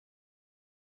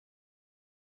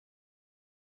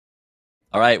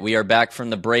All right, we are back from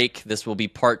the break. This will be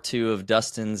part 2 of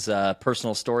Dustin's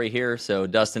personal story here. So,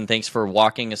 Dustin, thanks for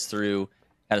walking us through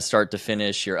kind of start to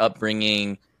finish your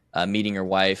upbringing, meeting your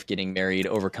wife, getting married,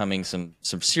 overcoming some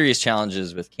serious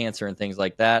challenges with cancer and things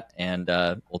like that, and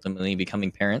ultimately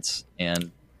becoming parents. And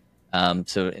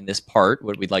so, in this part,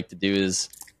 what we'd like to do is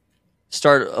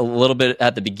start a little bit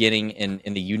at the beginning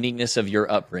in the uniqueness of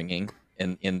your upbringing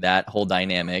in that whole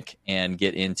dynamic, and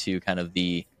get into kind of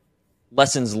the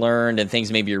lessons learned and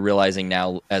things maybe you're realizing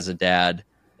now as a dad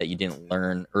that you didn't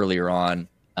learn earlier on,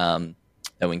 that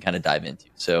we can kind of dive into.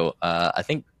 So I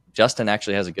think Justin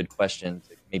actually has a good question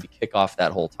to maybe kick off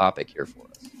that whole topic here for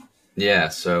us. Yeah.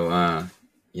 So,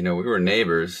 we were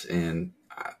neighbors, and,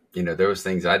 there was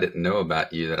things I didn't know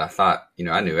about you that I thought,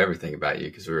 I knew everything about you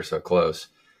because we were so close.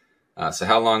 So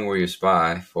how long were you a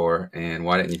spy for, and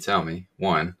why didn't you tell me?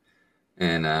 One.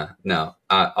 And no,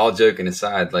 all joking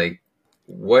aside, like,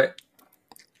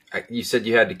 you said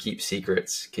you had to keep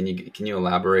secrets. Can you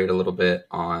elaborate a little bit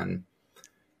on,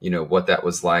 what that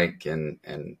was like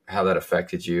and how that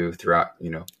affected you throughout,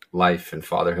 life and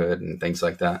fatherhood and things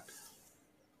like that?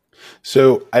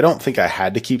 So I don't think I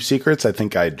had to keep secrets. I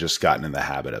think I'd just gotten in the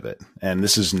habit of it. And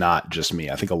this is not just me.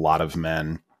 I think a lot of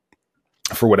men,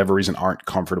 for whatever reason, aren't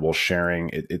comfortable sharing.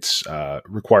 It's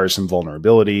requires some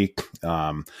vulnerability.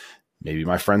 Maybe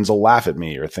my friends will laugh at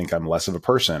me or think I'm less of a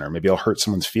person, or maybe I'll hurt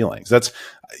someone's feelings. That's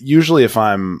usually if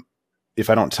I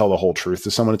don't tell the whole truth to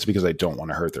someone, it's because I don't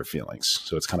want to hurt their feelings.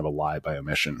 So it's kind of a lie by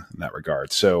omission in that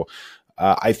regard. So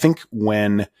I think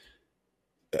when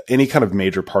any kind of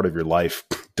major part of your life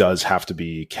does have to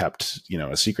be kept,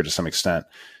 a secret to some extent,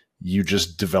 you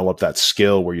just develop that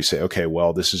skill where you say, okay,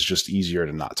 well, this is just easier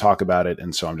to not talk about it.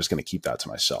 And so I'm just going to keep that to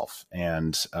myself.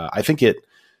 And I think it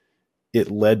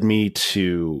led me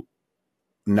to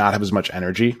not have as much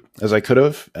energy as I could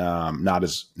have, not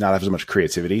have as much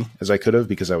creativity as I could have,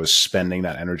 because I was spending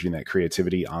that energy and that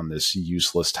creativity on this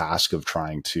useless task of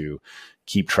trying to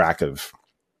keep track of,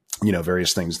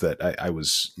 various things that I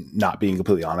was not being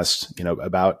completely honest,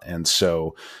 about. And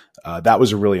so that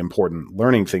was a really important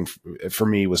learning thing for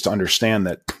me, was to understand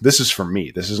that this is for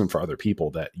me. This isn't for other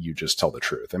people, that you just tell the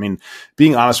truth. I mean,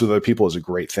 being honest with other people is a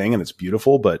great thing and it's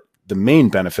beautiful, but the main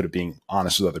benefit of being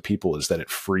honest with other people is that it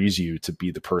frees you to be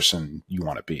the person you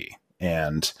want to be.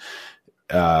 And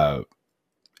so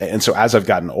as I've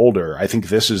gotten older, I think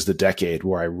this is the decade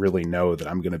where I really know that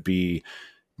I'm going to be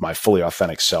my fully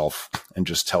authentic self and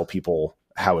just tell people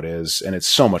how it is. And it's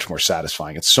so much more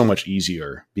satisfying. It's so much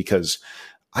easier because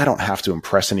I don't have to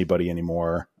impress anybody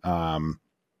anymore. I'm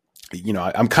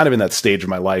kind of in that stage of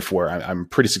my life where I'm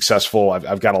pretty successful.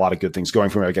 I've got a lot of good things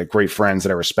going for me. I've got great friends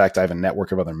that I respect. I have a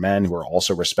network of other men who are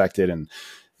also respected and,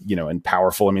 and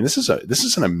powerful. I mean, this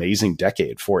is an amazing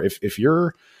decade for if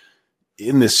you're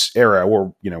in this era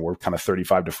where, we're kind of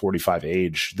 35 to 45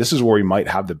 age, this is where we might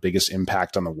have the biggest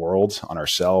impact on the world, on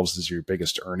ourselves. This is your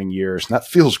biggest earning years. And that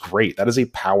feels great. That is a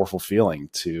powerful feeling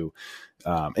to,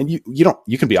 and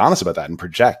you can be honest about that and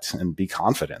project and be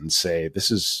confident and say,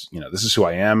 this is who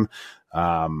I am.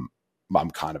 I'm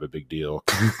kind of a big deal,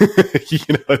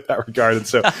 in that regard. And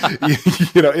so,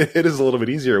 it is a little bit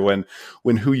easier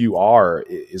when who you are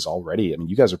is already, I mean,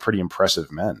 you guys are pretty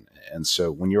impressive men. And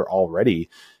so when you're already,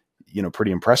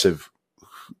 pretty impressive,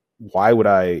 why would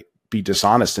I be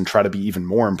dishonest and try to be even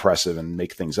more impressive and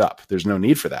make things up? There's no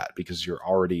need for that because you're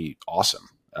already awesome.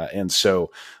 And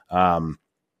so,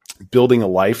 building a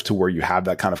life to where you have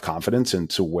that kind of confidence and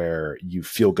to where you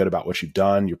feel good about what you've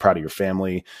done, you're proud of your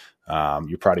family,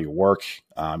 you're proud of your work,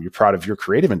 you're proud of your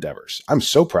creative endeavors. I'm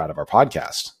so proud of our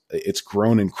podcast. It's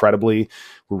grown incredibly.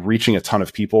 We're reaching a ton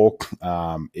of people.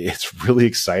 It's really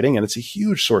exciting and it's a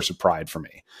huge source of pride for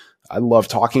me. I love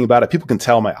talking about it. People can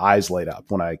tell my eyes light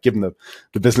up when I give them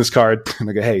the business card and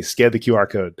I go, hey, scan the QR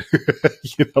code,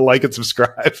 like and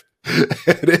subscribe.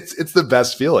 And it's the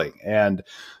best feeling. And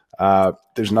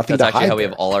there's nothing That's to actually hide how we there.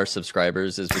 have all our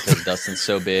subscribers, is because Dustin's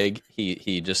so big.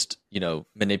 He just,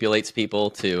 manipulates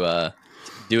people to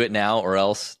do it now, or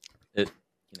else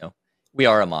we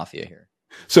are a mafia here.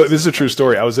 So this is a true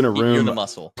story. I was in a room. You're the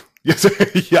muscle. Yes,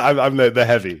 yeah, I'm the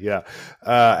heavy. Yeah.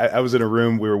 I was in a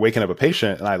room. We were waking up a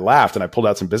patient and I laughed and I pulled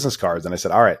out some business cards and I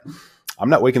said, all right,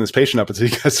 I'm not waking this patient up until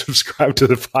you guys subscribe to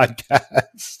the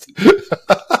podcast.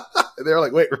 And they were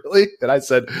like, wait, really? And I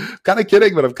said, kind of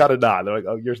kidding, but I'm kind of not. They're like,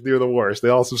 oh, you're the worst. They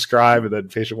all subscribe and then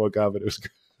patient woke up and it was good.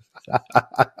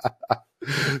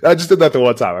 I just did that the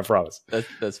one time, I promise.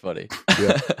 That's funny.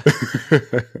 Yeah.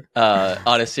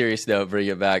 On a serious note, bring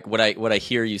it back. What I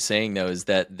hear you saying though is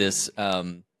that this,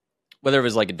 whether it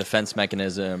was like a defense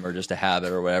mechanism or just a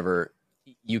habit or whatever,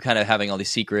 you kind of having all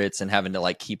these secrets and having to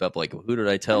like keep up, like, who did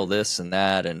I tell this and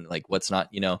that, and like what's not,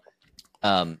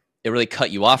 it really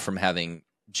cut you off from having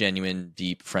genuine,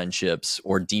 deep friendships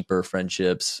or deeper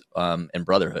friendships and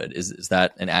brotherhood. Is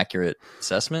that an accurate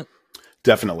assessment?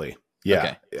 Definitely.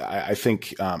 Yeah. Okay. I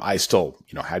think I still,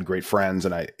 had great friends,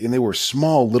 and they were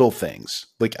small little things.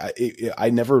 Like I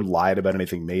never lied about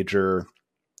anything major.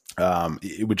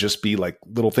 It would just be like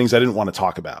little things I didn't want to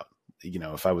talk about.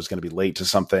 If I was going to be late to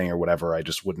something or whatever, I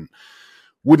just wouldn't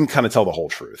kind of tell the whole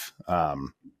truth.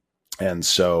 And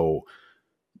so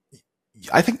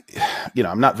I think,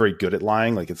 I'm not very good at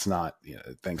lying. Like, it's not,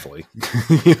 thankfully,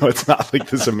 it's not like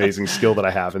this amazing skill that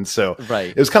I have. And so right.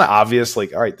 It was kind of obvious,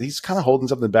 like, all right, he's kind of holding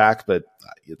something back, but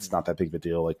it's not that big of a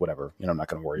deal. Like, whatever, I'm not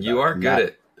going to worry about it. You are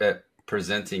good at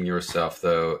presenting yourself,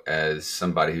 though, as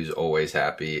somebody who's always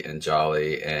happy and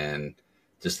jolly and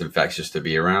just infectious to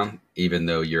be around, even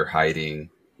though you're hiding,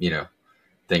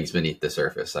 things beneath the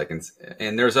surface. Like,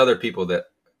 and there's other people that,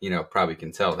 probably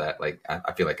can tell that. Like,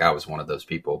 I feel like I was one of those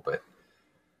people, but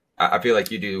I feel like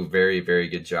you do a very, very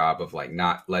good job of like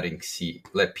not let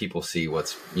people see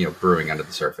what's, brewing under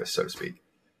the surface, so to speak.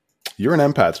 You're an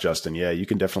empath, Justin. Yeah, you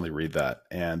can definitely read that.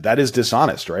 And that is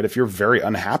dishonest, right? If you're very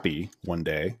unhappy one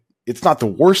day, it's not the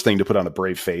worst thing to put on a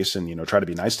brave face and, try to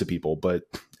be nice to people, but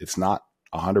it's not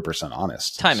 100%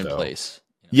 honest. Time and place.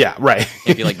 Yeah, right.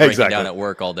 Can't be like breaking down at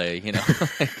work all day,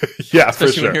 Yeah,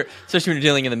 especially for sure. Especially when you're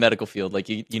dealing in the medical field, like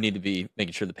you need to be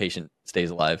making sure the patient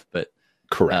stays alive. But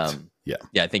correct. Yeah.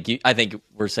 I think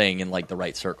we're saying in like the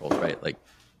right circles, right? Like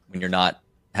when you're not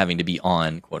having to be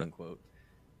on, quote unquote,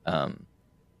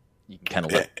 you can kind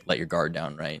of let your guard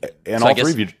down, right? And so all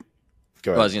three of you.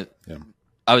 Go ahead.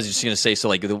 I was just going to say, so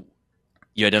like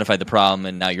you identified the problem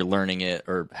and now you're learning it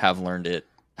or have learned it.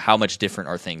 How much different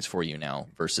are things for you now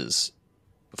versus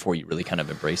before you really kind of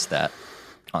embraced that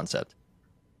concept?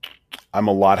 I'm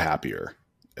a lot happier.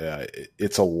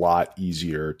 It's a lot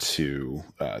easier to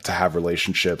have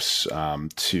relationships,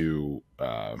 to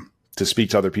speak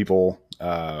to other people,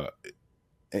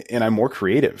 and I'm more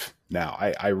creative now.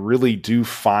 I really do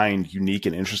find unique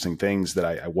and interesting things that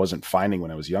I wasn't finding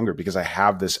when I was younger because I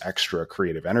have this extra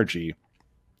creative energy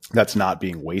that's not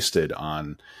being wasted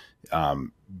on,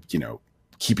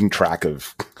 keeping track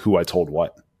of who I told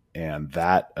what. And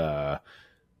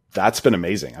that's been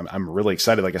amazing. I'm really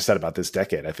excited, like I said, about this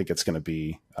decade. I think it's going to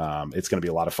be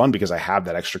a lot of fun because I have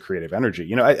that extra creative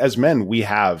energy. As men, we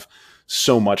have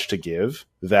so much to give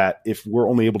that if we're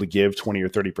only able to give 20 or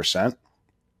 30%,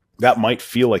 that might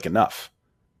feel like enough.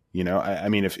 I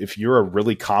mean, if you're a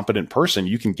really competent person,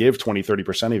 you can give 20,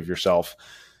 30% of yourself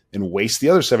and waste the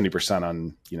other 70%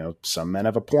 on, some men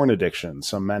have a porn addiction.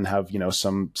 Some men have,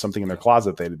 something in their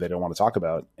closet they don't want to talk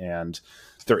about. And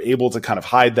they're able to kind of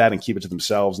hide that and keep it to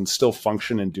themselves and still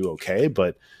function and do okay.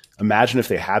 But imagine if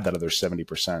they had that other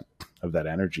 70% of that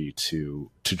energy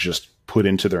to just put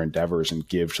into their endeavors and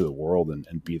give to the world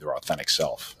and be their authentic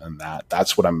self. And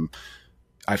that's what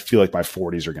I feel like my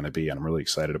 40s are going to be. And I'm really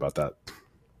excited about that.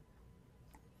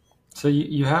 So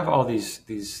you have all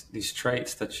these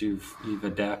traits that you've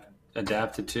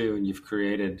adapted to and you've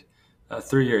created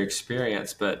through your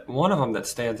experience. But one of them that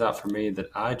stands out for me that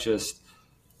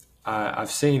I've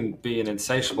seen be an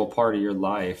insatiable part of your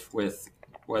life, with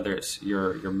whether it's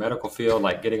your medical field,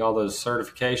 like getting all those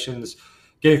certifications,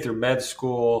 getting through med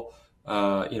school,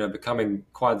 becoming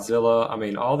Quadzilla. I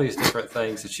mean, all these different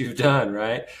things that you've done,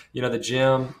 right? The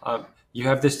gym. You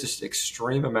have this just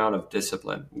extreme amount of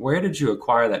discipline. Where did you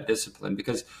acquire that discipline?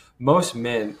 Because most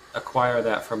men acquire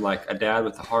that from like a dad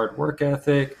with a hard work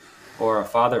ethic or a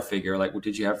father figure. Like,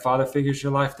 did you have father figures in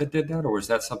your life that did that? Or was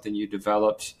that something you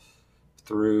developed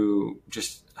through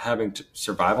just having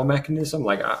survival mechanism?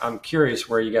 Like, I'm curious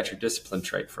where you got your discipline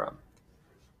trait from.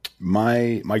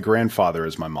 My grandfather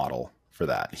is my model for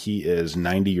that. He is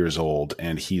 90 years old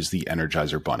and he's the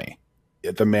Energizer Bunny.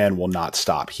 The man will not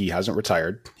stop. He hasn't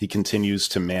retired. He continues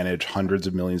to manage hundreds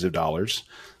of millions of dollars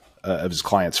of his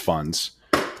clients' funds.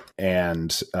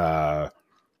 And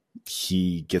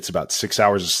he gets about 6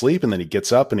 hours of sleep, and then he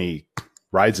gets up and he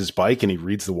rides his bike and he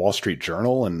reads the Wall Street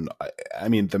Journal. And I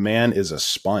mean, the man is a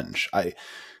sponge. I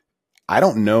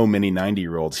don't know many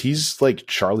 90-year-olds. He's like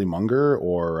Charlie Munger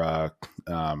or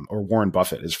Warren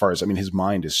Buffett as far as, his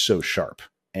mind is so sharp.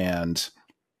 And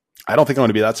I don't think I'm going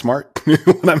to be that smart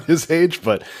when I'm his age,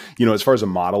 but as far as a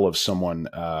model of someone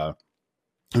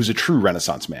who's a true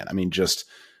Renaissance man, just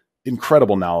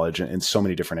incredible knowledge in so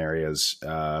many different areas.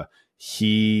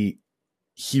 He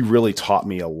really taught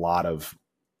me a lot of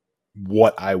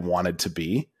what I wanted to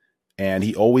be. And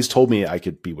he always told me I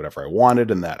could be whatever I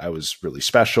wanted and that I was really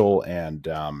special. And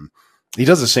he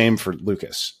does the same for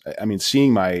Lucas.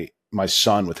 Seeing my my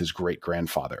son with his great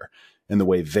grandfather and the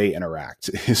way they interact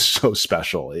is so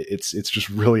special. It's just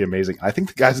really amazing. I think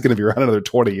the guy's going to be around another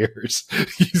 20 years.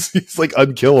 He's like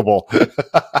unkillable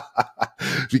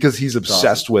because he's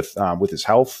obsessed with his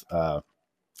health.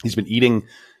 He's been eating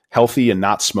healthy and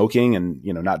not smoking and,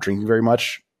 not drinking very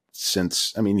much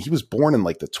since, he was born in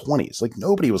like the 20s. Like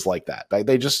nobody was like that.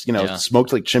 They just,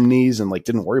 smoked like chimneys and like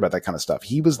didn't worry about that kind of stuff.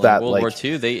 He was that World like War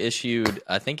II, they issued,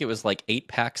 I think it was like 8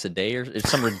 packs a day or it's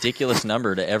some ridiculous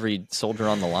number to every soldier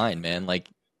on the line, man. Like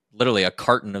literally a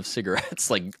carton of cigarettes,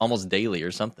 like almost daily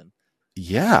or something.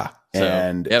 Yeah. So,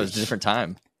 and yeah, it was a different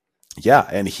time. Yeah.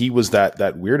 And he was that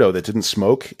weirdo that didn't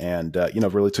smoke and,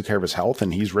 really took care of his health,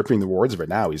 and he's ripping the rewards of it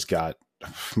now. He's got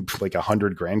like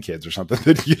 100 grandkids or something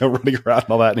that, running around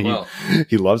and all that. And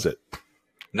he loves it.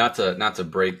 Not to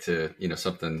break to,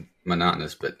 something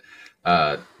monotonous, but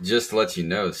just to let you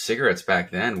know, cigarettes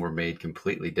back then were made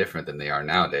completely different than they are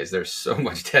nowadays. They're so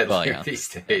much deadlier these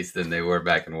days than they were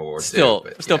back in World War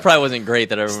II. Still probably wasn't great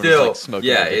that everyone was like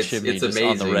smoking a chimney it's just amazing,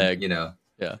 on the reg.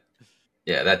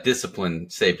 Yeah, that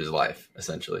discipline saved his life,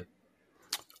 essentially.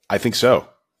 I think so.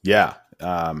 Yeah.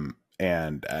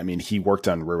 And he worked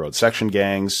on railroad section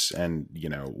gangs and,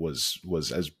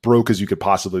 was as broke as you could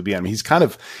possibly be. He's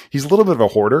a little bit of a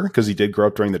hoarder because he did grow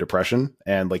up during the Depression.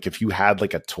 And like, if you had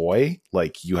like a toy,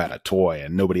 like you had a toy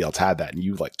and nobody else had that, and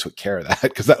you like took care of that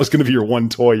because that was going to be your one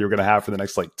toy you were going to have for the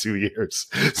next like 2 years.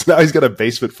 So now he's got a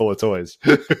basement full of toys.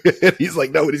 He's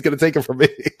like, nobody's going to take them from me.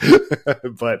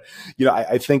 But,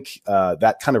 I think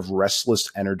that kind of restless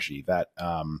energy, that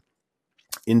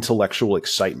intellectual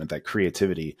excitement, that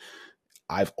creativity,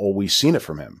 I've always seen it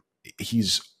from him.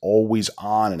 He's always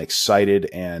on and excited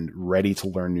and ready to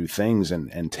learn new things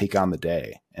and take on the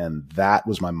day. And that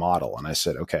was my model. And I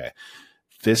said, okay,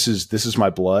 this is my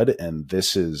blood, and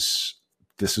this is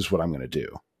what I'm going to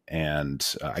do.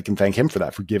 And I can thank him for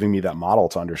that, for giving me that model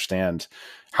to understand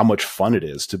how much fun it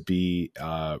is to be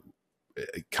kind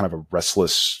of a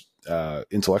restless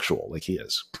intellectual like he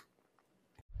is.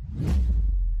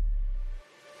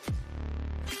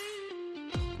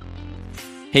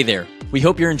 Hey there. We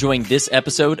hope you're enjoying this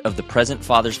episode of the Present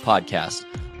Fathers Podcast.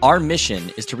 Our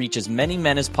mission is to reach as many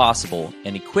men as possible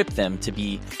and equip them to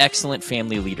be excellent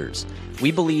family leaders.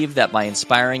 We believe that by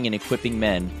inspiring and equipping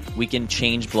men, we can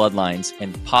change bloodlines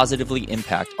and positively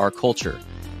impact our culture.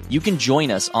 You can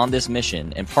join us on this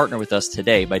mission and partner with us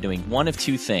today by doing one of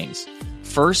two things.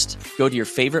 First, go to your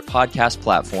favorite podcast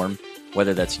platform,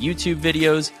 whether that's YouTube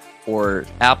videos or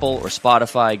Apple or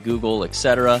Spotify, Google,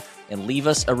 etc., and leave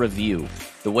us a review.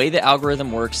 The way the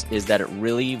algorithm works is that it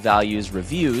really values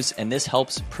reviews, and this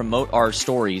helps promote our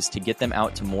stories to get them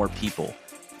out to more people.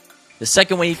 The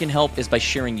second way you can help is by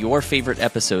sharing your favorite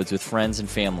episodes with friends and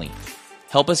family.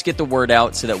 Help us get the word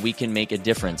out so that we can make a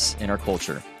difference in our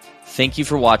culture. Thank you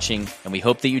for watching, and we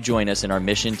hope that you join us in our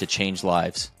mission to change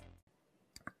lives.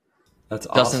 That's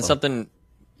awesome. Dustin, something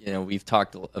we've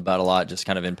talked about a lot, just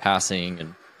kind of in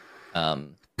passing,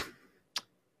 and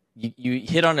you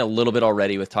hit on it a little bit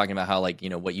already with talking about how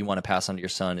what you want to pass on to your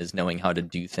son is knowing how to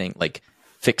do things, like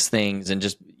fix things, and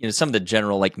just some of the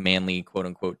general like manly quote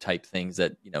unquote type things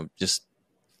that just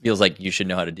feels like you should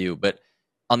know how to do. But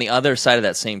on the other side of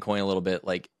that same coin, a little bit,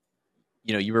 like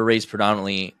you were raised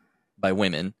predominantly by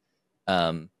women,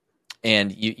 and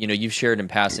you've shared in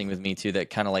passing with me too that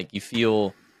kind of like you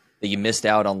feel that you missed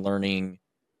out on learning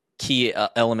key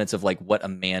elements of like what a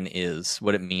man is,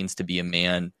 what it means to be a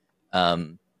man.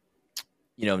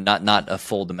 Not a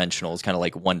full dimensional, it's kind of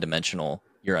like one dimensional,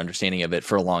 your understanding of it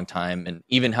for a long time. And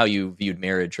even how you viewed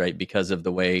marriage, right? Because of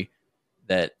the way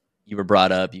that you were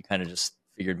brought up, you kind of just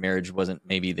figured marriage wasn't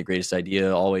maybe the greatest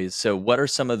idea always. So what are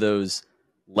some of those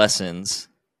lessons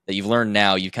that you've learned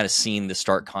now? You've kind of seen the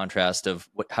stark contrast of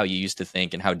how you used to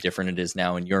think and how different it is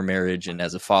now in your marriage and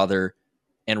as a father,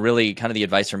 and really kind of the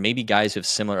advice for maybe guys who have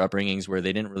similar upbringings where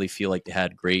they didn't really feel like they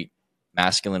had great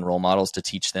masculine role models to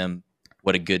teach them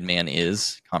what a good man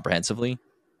is comprehensively.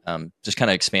 Just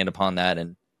kind of expand upon that,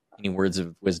 and any words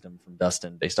of wisdom from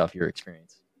Dustin based off your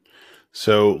experience.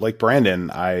 So like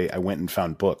Brandon, I went and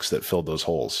found books that filled those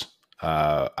holes.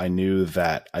 I knew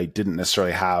that I didn't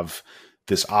necessarily have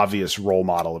this obvious role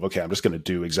model of, okay, I'm just going to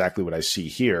do exactly what I see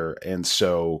here. And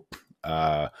so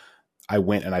I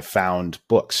went and I found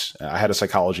books. I had a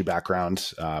psychology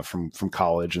background from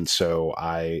college. And so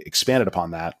I expanded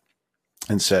upon that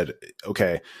and said,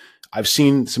 okay, I've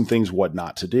seen some things what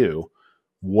not to do.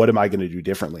 What am I going to do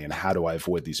differently, and how do I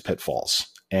avoid these pitfalls?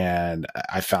 And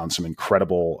I found some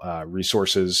incredible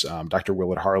resources. Dr.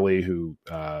 Willard Harley, who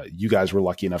you guys were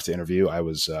lucky enough to interview. I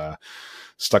was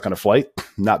stuck on a flight.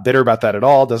 Not bitter about that at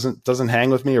all. Doesn't hang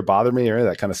with me or bother me or any of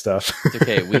that kind of stuff. It's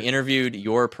okay. We interviewed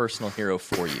your personal hero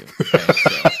for you. Okay?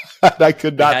 So I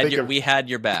could not we had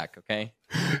your back. Okay.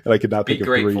 And I could not think of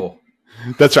grateful.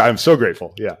 3. That's right. I'm so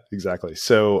grateful. Yeah, exactly.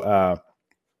 So,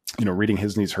 reading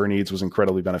His Needs, Her Needs was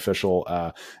incredibly beneficial.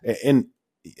 And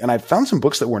I found some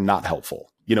books that were not helpful.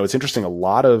 It's interesting. A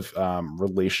lot of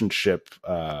relationship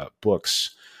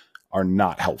books are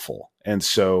not helpful. And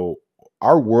so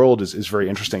our world is very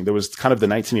interesting. There was kind of the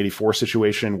 1984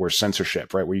 situation where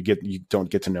censorship, right? Where you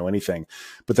don't get to know anything.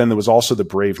 But then there was also the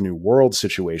Brave New World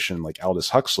situation, like Aldous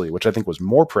Huxley, which I think was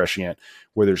more prescient,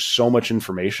 where there's so much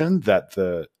information that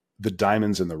the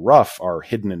diamonds in the rough are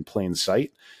hidden in plain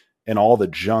sight, and all the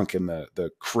junk and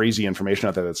the crazy information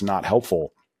out there that's not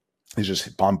helpful is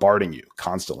just bombarding you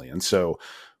constantly. And so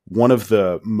one of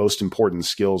the most important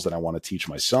skills that I want to teach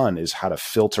my son is how to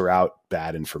filter out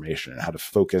bad information and how to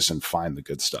focus and find the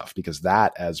good stuff, because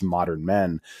that, as modern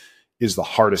men, is the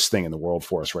hardest thing in the world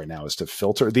for us right now, is to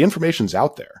filter. The information's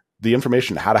out there. The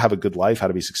information, how to have a good life, how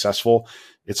to be successful,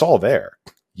 it's all there.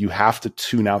 You have to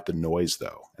tune out the noise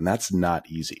though. And that's not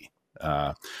easy.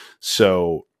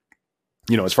 So,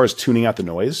 as far as tuning out the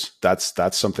noise, that's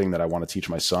something that I want to teach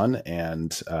my son.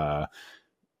 And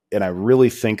I really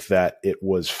think that it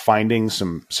was finding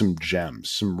some gems,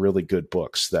 some really good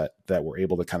books that were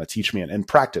able to kind of teach me and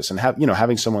practice, and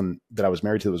having someone that I was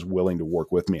married to that was willing to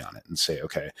work with me on it and say,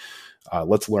 okay,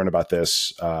 let's learn about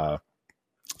this.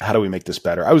 How do we make this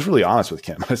better? I was really honest with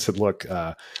Kim. I said, look,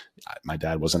 my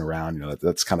dad wasn't around.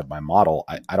 That's kind of my model.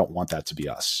 I don't want that to be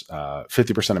us.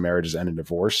 50% of marriages end in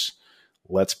divorce.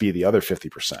 Let's be the other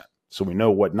 50%. So we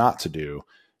know what not to do.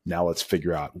 Now let's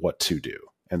figure out what to do.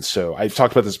 And so I've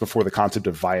talked about this before, the concept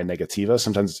of via negativa.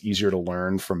 Sometimes it's easier to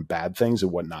learn from bad things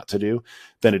and what not to do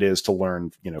than it is to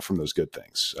learn, from those good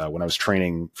things. When I was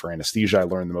training for anesthesia, I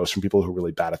learned the most from people who were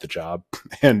really bad at the job.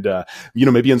 And,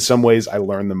 maybe in some ways I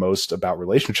learned the most about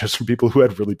relationships from people who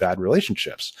had really bad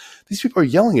relationships. These people are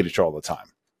yelling at each other all the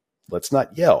time. Let's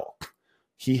not yell.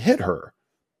 He hit her.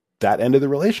 That ended the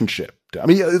relationship. I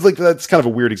mean, it's like, that's kind of a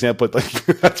weird example, but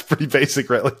that's pretty basic,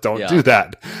 right? Like, don't do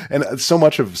that. And so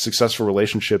much of successful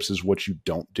relationships is what you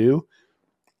don't do,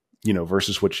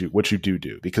 versus what you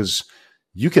do, because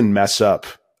you can mess up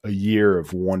a year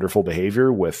of wonderful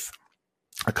behavior with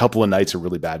a couple of nights of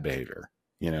really bad behavior,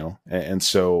 and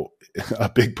so a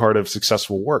big part of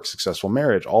successful work, successful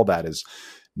marriage, all that is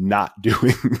not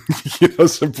doing,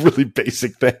 some really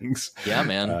basic things. Yeah,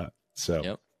 man.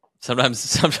 Yep.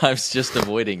 Sometimes just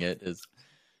avoiding it is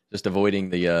just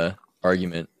avoiding the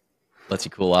argument lets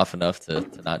you cool off enough to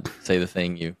not say the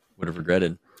thing you would have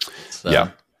regretted. So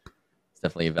it's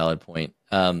definitely a valid point.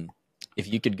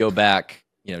 If you could go back,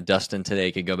 Dustin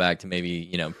today could go back to maybe,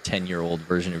 10-year-old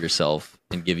version of yourself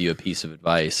and give you a piece of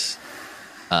advice,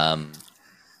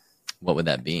 what would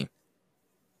that be?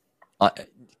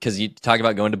 Because you talk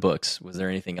about going to books. Was there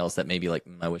anything else that maybe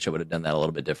I wish I would have done that a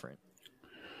little bit different?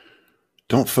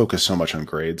 Don't focus so much on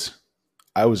grades.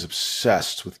 I was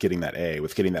obsessed with getting that A,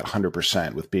 with getting that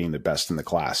 100%, with being the best in the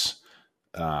class.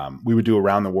 We would do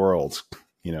around the world,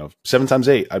 7 times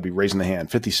 8, I'd be raising the hand,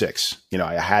 56.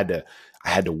 I had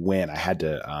to win. I had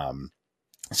to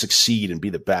succeed and be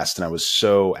the best. And I was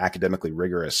so academically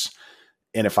rigorous.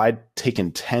 And if I'd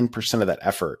taken 10% of that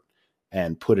effort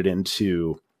and put it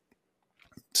into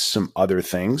some other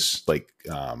things, like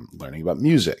learning about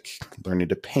music, learning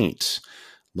to paint,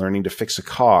 learning to fix a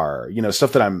car,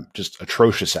 stuff that I'm just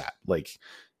atrocious at.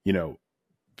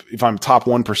 If I'm top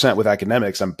 1% with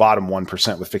academics, I'm bottom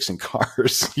 1% with fixing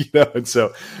cars, and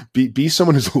so be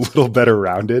someone who's a little better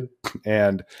rounded.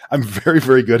 And I'm very,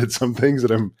 very good at some things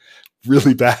and I'm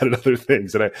really bad at other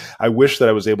things. And I wish that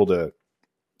I was able to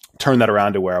turn that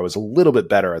around to where I was a little bit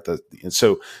better at and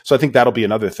so I think that'll be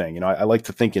another thing. I like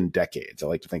to think in decades. I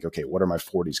like to think, okay, what are my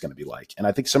 40s going to be like? And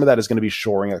I think some of that is going to be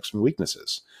shoring up some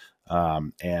weaknesses.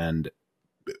 And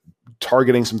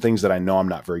targeting some things that I know I'm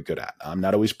not very good at. I'm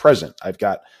not always present. I've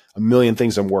got a million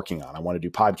things I'm working on. I want to do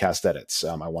podcast edits.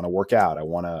 I want to work out. I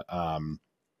want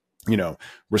to,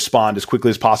 respond as quickly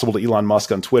as possible to Elon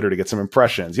Musk on Twitter to get some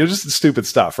impressions, just the stupid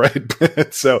stuff. Right.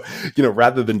 So,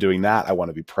 rather than doing that, I want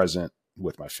to be present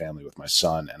with my family, with my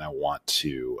son. And I want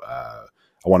to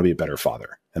be a better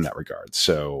father in that regard.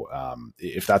 So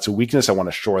if that's a weakness, I want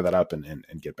to shore that up and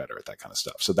get better at that kind of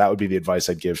stuff. So that would be the advice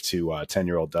I'd give to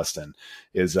 10-year-old Dustin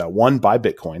is 1, buy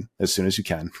Bitcoin as soon as you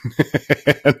can.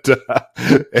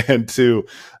 and 2,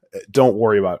 don't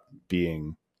worry about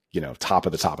being, top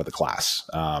of the class.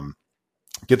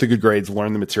 get the good grades,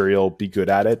 learn the material, be good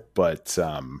at it. But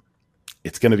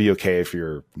it's going to be okay if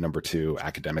you're number 2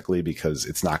 academically, because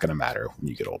it's not going to matter when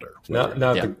you get older.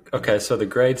 Okay. So the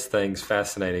grades thing's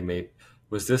fascinating me.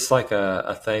 Was this like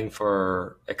a thing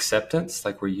for acceptance?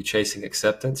 Like, were you chasing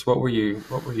acceptance? What were you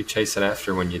chasing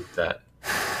after when you did that?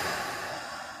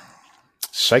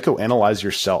 Psychoanalyze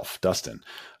yourself, Dustin.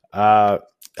 I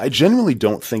genuinely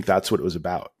don't think that's what it was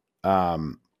about.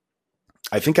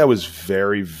 I think I was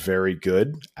very, very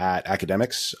good at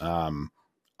academics.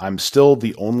 I'm still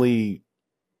the only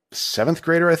 7th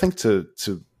grader, I think, to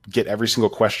get every single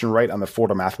question right on the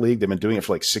Florida Math League. They've been doing it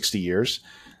for like 60 years.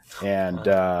 And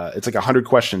it's like a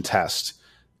 100-question test.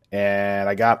 And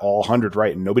I got all 100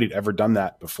 right, and nobody had ever done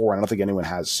that before. And I don't think anyone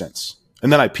has since.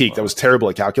 And then I peaked. I was terrible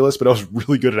at calculus, but I was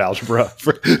really good at algebra.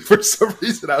 For some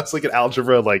reason, I was like an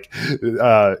algebra,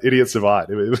 idiot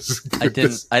savant. It was. I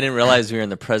didn't realize we were in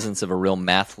the presence of a real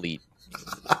mathlete.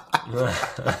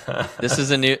 This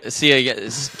is a new. See,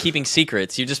 this is keeping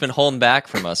secrets. You've just been holding back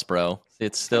from us, bro.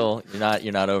 It's still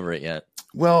you're not over it yet.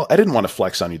 Well, I didn't want to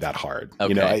flex on you that hard. Okay.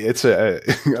 You know, I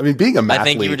mean, being a mathlete. I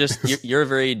think you're a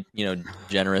very,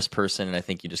 generous person, and I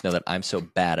think you just know that I'm so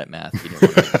bad at math. You didn't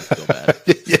want to make me feel bad.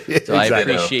 So exactly. I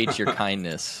appreciate your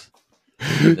kindness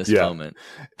in this moment.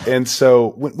 And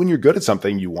so when you're good at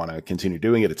something, you want to continue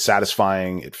doing it. It's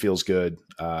satisfying. It feels good.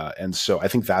 And so I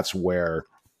think that's where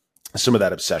some of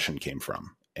that obsession came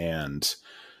from. And,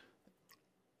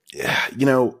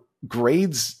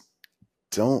 grades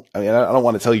I don't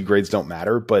want to tell you grades don't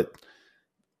matter, but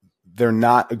they're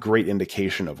not a great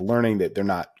indication of learning. That they're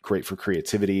not great for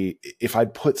creativity. If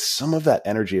I'd put some of that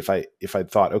energy, if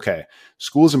I'd thought, okay,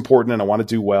 school is important and I want to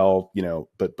do well,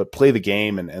 but play the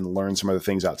game and learn some other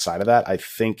things outside of that, I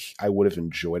think I would have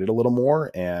enjoyed it a little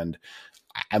more, and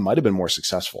I might have been more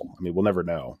successful. I mean, we'll never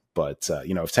know, but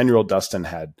if 10-year-old Dustin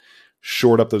had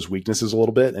shored up those weaknesses a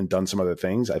little bit and done some other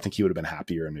things, I think he would have been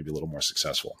happier and maybe a little more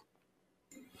successful.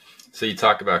 So you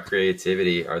talk about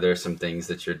creativity. Are there some things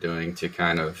that you're doing to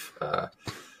kind of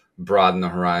broaden the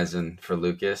horizon for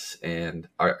Lucas? And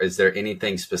is there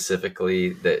anything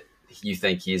specifically that you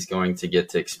think he's going to get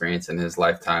to experience in his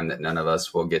lifetime that none of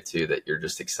us will get to, that you're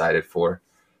just excited for?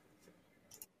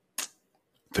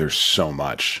 There's so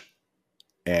much,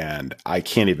 and I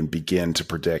can't even begin to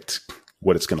predict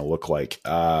what it's going to look like.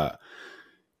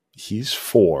 He's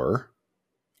 4.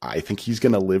 I think he's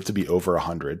going to live to be over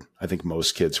 100. I think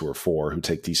most kids who are 4 who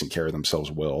take decent care of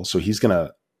themselves will. So he's going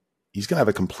to have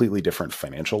a completely different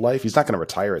financial life. He's not going to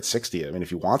retire at 60. I mean, if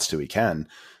he wants to, he can,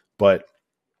 but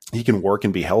he can work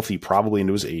and be healthy probably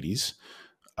into his 80s.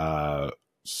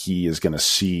 He is going to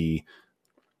see,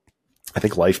 I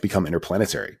think, life become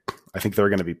interplanetary. I think there are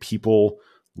going to be people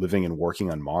living and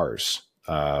working on Mars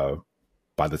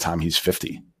by the time he's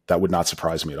 50. That would not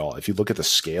surprise me at all. If you look at the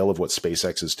scale of what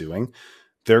SpaceX is doing,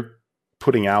 they're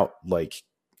putting out like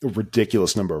a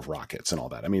ridiculous number of rockets and all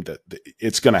that. I mean,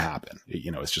 it's going to happen.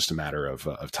 It's just a matter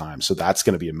of time. So that's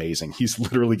going to be amazing. He's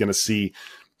literally going to see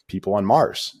people on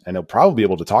Mars, and he'll probably be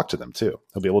able to talk to them too.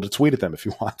 He'll be able to tweet at them if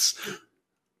he wants.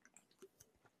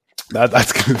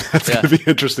 That's going to be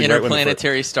interesting.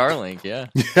 Interplanetary Starlink. Yeah.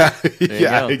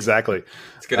 Yeah, exactly.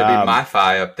 It's going to be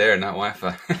MiFi up there, not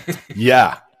Wi-Fi.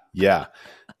 Yeah.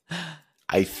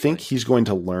 I think he's going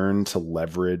to learn to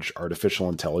leverage artificial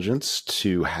intelligence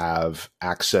to have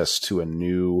access to a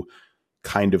new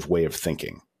kind of way of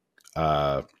thinking.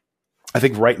 I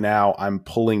think right now I'm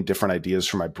pulling different ideas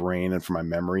from my brain and from my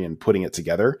memory and putting it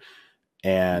together.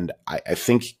 And I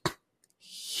think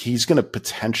he's going to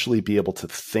potentially be able to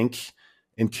think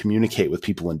and communicate with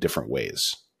people in different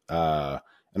ways.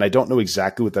 And I don't know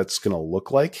exactly what that's going to look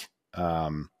like.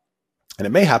 And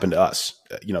it may happen to us.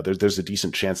 There's a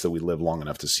decent chance that we live long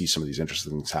enough to see some of these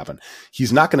interesting things happen.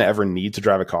 He's not going to ever need to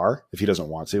drive a car if he doesn't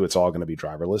want to. It's all going to be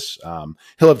driverless.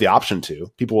 He'll have the option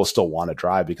to. People will still want to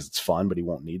drive because it's fun, but he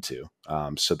won't need to.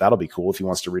 So that'll be cool if he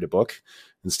wants to read a book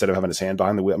instead of having his hand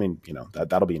behind the wheel. I mean,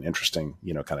 that'll be an interesting,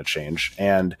 kind of change.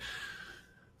 And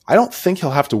I don't think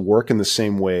he'll have to work in the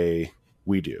same way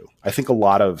we do. I think a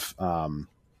lot of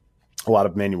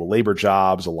manual labor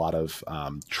jobs, a lot of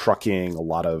trucking, a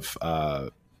lot of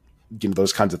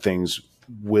those kinds of things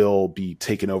will be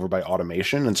taken over by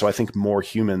automation. And so I think more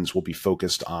humans will be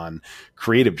focused on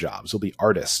creative jobs. There'll be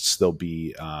artists. There'll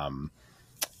be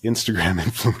Instagram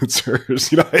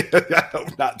influencers.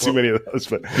 Not too many of those,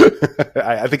 but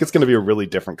I think it's going to be a really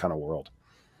different kind of world.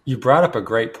 You brought up a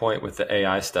great point with the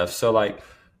AI stuff. So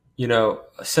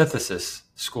synthesis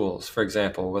schools, for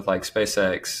example, with like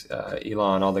SpaceX,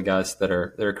 Elon, all the guys that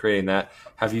are creating that.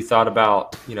 Have you thought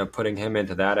about, putting him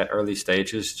into that at early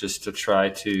stages just to try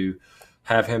to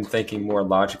have him thinking more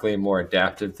logically and more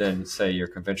adaptive than, say, your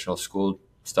conventional school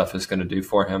stuff is going to do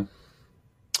for him?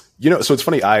 So it's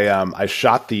funny. I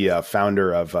shot the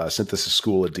founder of Synthesis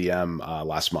School at DM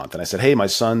last month, and I said, "Hey, my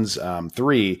son's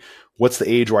 3. What's the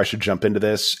age where I should jump into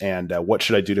this, and what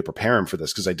should I do to prepare him for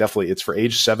this? Because it's for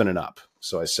age 7 and up."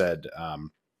 So I said,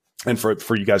 and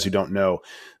for you guys who don't know,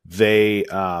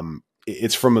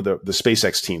 it's from the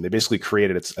SpaceX team. They basically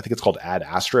created I think it's called Ad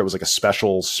Astra. It was like a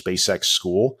special SpaceX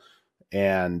school.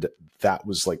 And that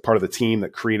was like part of the team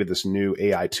that created this new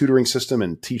AI tutoring system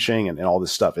and teaching and all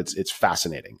this stuff. It's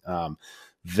fascinating.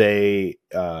 They're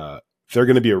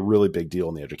going to be a really big deal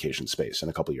in the education space in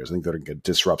a couple of years. I think they're going to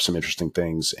disrupt some interesting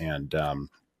things. And,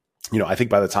 I think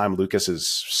by the time Lucas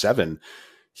is 7,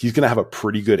 he's going to have a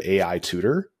pretty good AI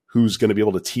tutor who's going to be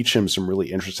able to teach him some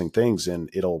really interesting things. And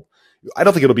I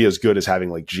don't think it'll be as good as having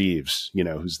like Jeeves,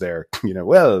 who's there,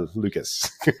 well,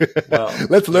 Lucas,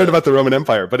 let's learn about the Roman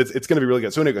Empire, but it's going to be really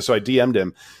good. So anyway, so I DM'd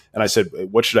him and I said,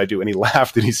 what should I do? And he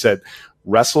laughed and he said,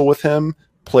 wrestle with him,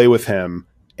 play with him,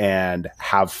 and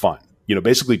have fun.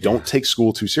 Basically don't take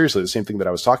school too seriously. The same thing that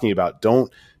I was talking about.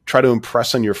 Don't try to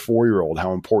impress on your 4-year-old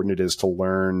how important it is to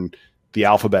learn the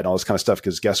alphabet and all this kind of stuff.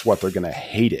 Because guess what? They're going to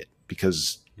hate it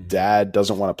because Dad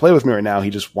doesn't want to play with me right now. He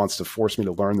just wants to force me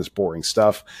to learn this boring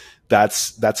stuff.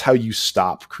 That's how you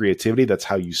stop creativity. That's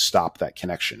how you stop that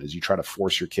connection, is you try to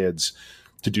force your kids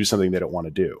to do something they don't want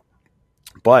to do.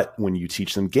 But when you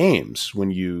teach them games,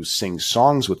 when you sing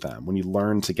songs with them, when you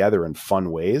learn together in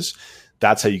fun ways,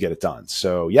 that's how you get it done.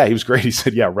 So yeah, he was great. He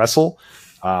said, yeah, wrestle,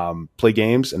 play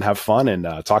games and have fun, and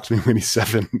talk to me when he's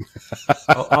 7.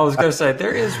 I was going to say,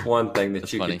 there is one thing that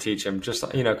That's you funny. can teach him, just,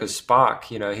 because Spock,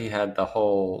 he had the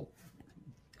whole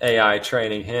AI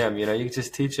training him. You can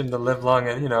just teach him to live long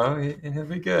and, he'll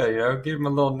be good. Give him a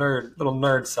little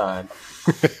nerd sign,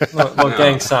 little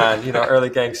gang sign, early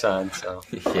gang sign. So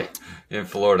Yeah, in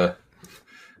Florida,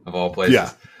 of all places.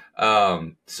 Yeah.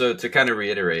 So to kind of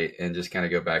reiterate and just kind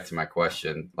of go back to my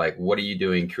question, like, what are you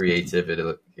doing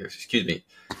creatively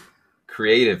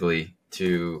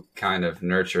to kind of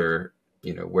nurture,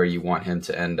 where you want him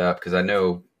to end up? Because I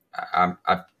know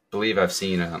I believe I've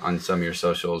seen on some of your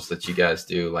socials that you guys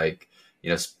do, like,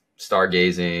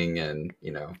 stargazing and,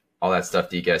 all that stuff.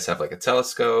 Do you guys have like a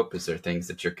telescope? Is there things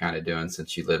that you're kind of doing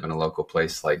since you live in a local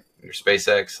place like your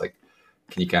SpaceX? Like,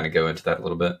 can you kind of go into that a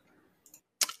little bit?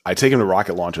 I take him to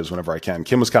rocket launches whenever I can.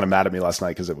 Kim was kind of mad at me last night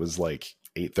because it was like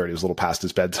 8:30. It was a little past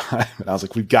his bedtime. And I was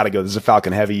like, we've got to go. This is a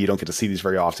Falcon Heavy. You don't get to see these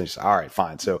very often. She said, all right,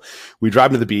 fine. So we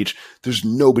drive to the beach. There's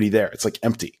nobody there. It's like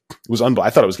empty. It was unbelievable.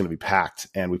 I thought it was going to be packed,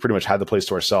 and we pretty much had the place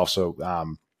to ourselves. So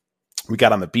we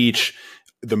got on the beach.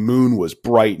 The moon was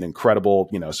bright and incredible,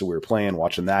 so we were playing,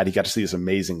 watching that. He got to see this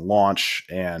amazing launch,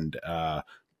 and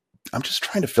I'm just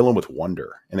trying to fill him with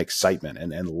wonder and excitement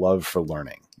and love for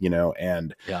learning,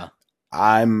 and Yeah.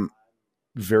 I'm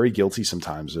very guilty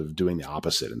sometimes of doing the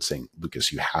opposite and saying,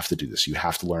 Lucas, you have to do this. You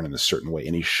have to learn in a certain way.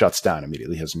 And he shuts down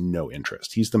immediately, has no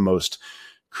interest. He's the most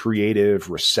creative,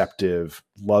 receptive,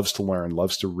 loves to learn,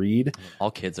 loves to read.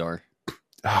 All kids are.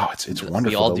 Oh, it's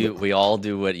wonderful. We all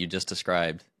do what you just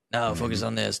described. No, focus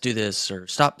on this, do this, or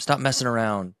stop messing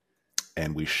around.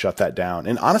 And we shut that down.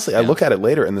 And honestly, I look at it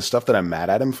later, and the stuff that I'm mad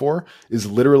at him for is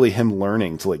literally him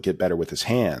learning to like get better with his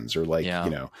hands, or like,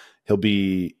 he'll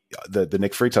be the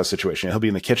Nick Freitas situation. He'll be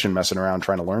in the kitchen messing around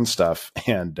trying to learn stuff.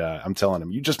 And I'm telling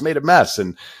him, you just made a mess.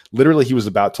 And literally he was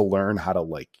about to learn how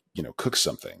to cook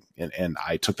something. And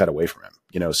I took that away from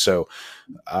him, so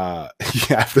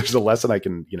if there's a lesson I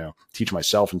can, teach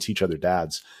myself and teach other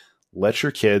dads, let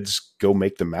your kids go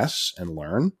make the mess and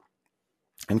learn,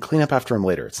 and clean up after them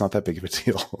later. It's not that big of a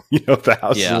deal. If the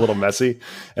house is a little messy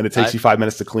and it takes you 5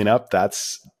 minutes to clean up,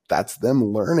 that's them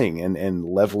learning and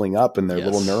leveling up, and their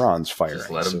little neurons firing.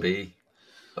 Just let them be.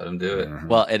 Let them do it. Mm-hmm.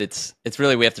 Well, and it's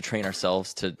really, we have to train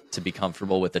ourselves to be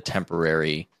comfortable with a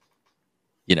temporary,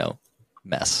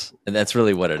 mess. And that's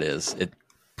really what it is.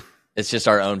 It's just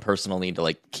our own personal need to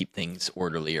like keep things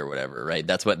orderly or whatever, right?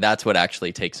 That's what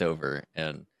actually takes over.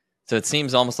 And so it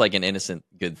seems almost like an innocent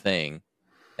good thing.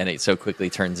 And it so quickly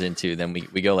turns into, then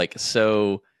we go like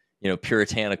so,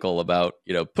 puritanical about,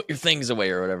 put your things away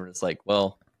or whatever. It's like,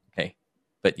 well, okay,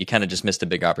 but you kind of just missed a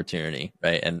big opportunity,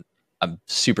 right? And I'm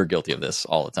super guilty of this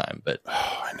all the time. But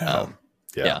I know.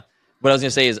 Yeah. What I was going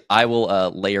to say is I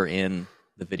will layer in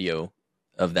the video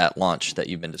of that launch that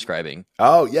you've been describing.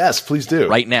 Oh, yes, please do.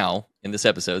 Right now in this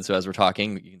episode. So as we're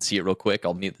talking, you can see it real quick.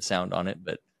 I'll mute the sound on it,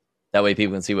 but that way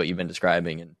people can see what you've been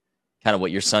describing and kind of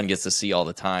what your son gets to see all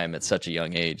the time at such a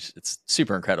young age. It's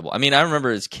super incredible. I mean, I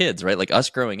remember as kids, right? Like us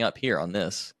growing up here on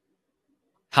this,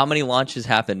 how many launches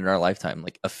happened in our lifetime?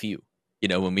 Like a few,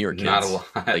 when we were kids. Not a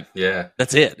lot. Like, yeah.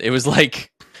 that's it. It was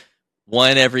like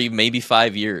one every maybe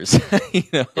 5 years,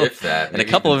 If that, and a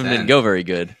couple of them 10. didn't go very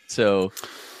good. So,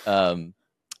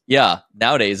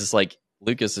 nowadays it's like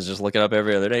Lucas is just looking up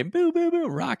every other day, boo, boo, boo,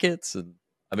 rockets. And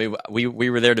I mean, we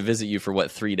were there to visit you for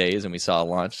 3 days, and we saw a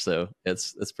launch. So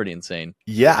it's pretty insane.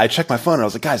 Yeah, I checked my phone and I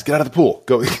was like, guys, get out of the pool.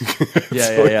 Go.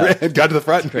 Yeah. Got to the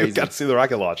front It's crazy. and got to see the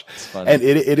rocket launch. It's fun. And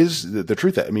it is the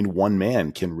truth that, I mean, one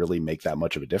man can really make that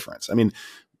much of a difference. I mean,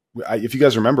 if you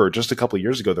guys remember, just a couple of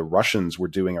years ago, the Russians were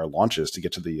doing our launches to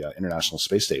get to the International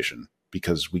Space Station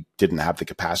because we didn't have the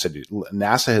capacity.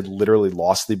 NASA had literally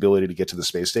lost the ability to get to the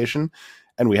space station,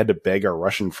 and we had to beg our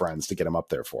Russian friends to get them up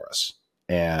there for us.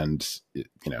 And,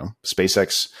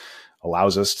 SpaceX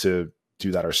allows us to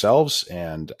do that ourselves.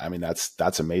 And I mean,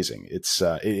 that's amazing.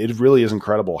 It really is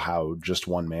incredible how just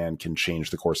one man can change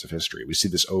the course of history. We see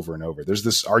this over and over. There's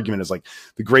this argument is like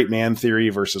the great man theory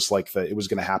versus like it was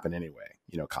going to happen anyway,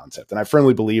 concept. And I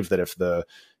firmly believe that if the,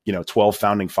 12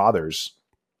 founding fathers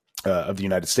of the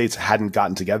United States hadn't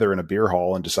gotten together in a beer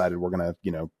hall and decided we're going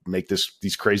to, make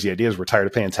these crazy ideas, we're tired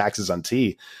of paying taxes on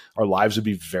tea, our lives would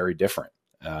be very different.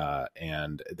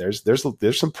 And there's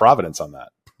some providence on that.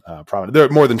 Probably there are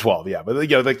more than 12. Yeah. But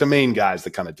like the main guys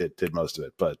that kind of did most of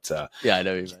it, but, yeah, I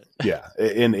know you meant. yeah.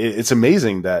 And it's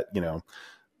amazing that,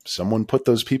 someone put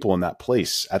those people in that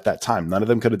place at that time. None of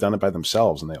them could have done it by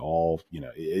themselves. And they all,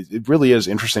 it really is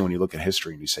interesting when you look at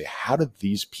history and you say, how did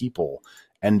these people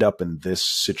end up in this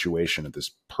situation at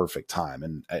this perfect time?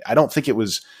 And I don't think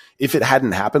if it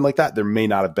hadn't happened like that, there may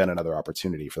not have been another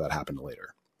opportunity for that to happen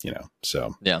later,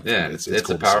 so yeah, it's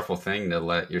cool, a powerful thing to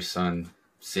let your son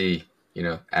see,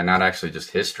 and not actually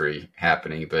just history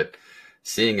happening, but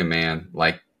seeing a man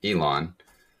like Elon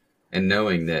and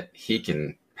knowing that he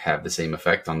can have the same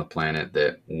effect on the planet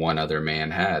that one other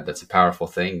man had. That's a powerful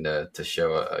thing to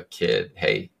show a kid,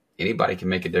 hey, anybody can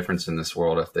make a difference in this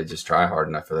world if they just try hard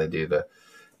enough, or they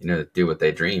do what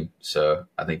they dream. So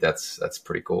I think that's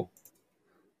pretty cool.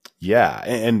 Yeah.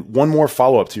 And one more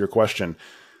follow-up to your question.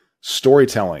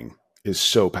 Storytelling is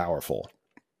so powerful.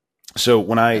 So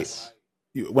when I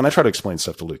try to explain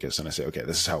stuff to Lucas and I say, okay,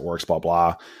 this is how it works, blah,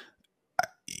 blah,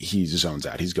 he zones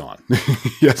out. He's gone.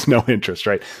 He has no interest,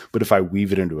 right? But if I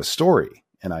weave it into a story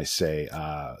and I say,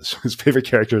 so his favorite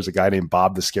character is a guy named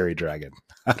Bob the Scary Dragon.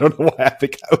 I don't know why. I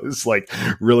think I was like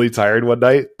really tired one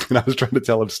night and I was trying to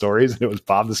tell him stories, and it was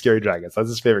Bob the Scary Dragon. So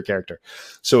that's his favorite character.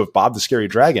 So if Bob the Scary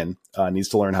Dragon needs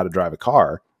to learn how to drive a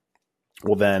car,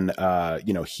 well then,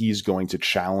 he's going to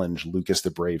challenge Lucas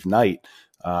the Brave Knight.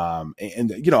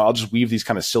 And I'll just weave these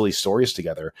kind of silly stories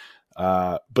together.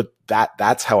 But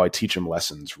that's how I teach him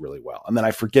lessons really well. And then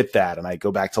I forget that and I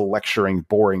go back to lecturing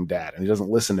boring dad and he doesn't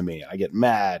listen to me. I get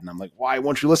mad and I'm like, why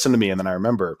won't you listen to me? And then I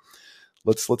remember,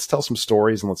 let's tell some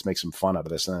stories and let's make some fun out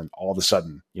of this. And then all of a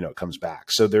sudden, it comes back.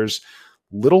 So there's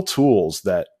little tools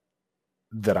that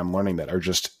I'm learning that are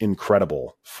just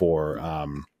incredible for,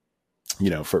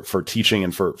 for teaching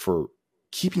and for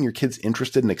keeping your kids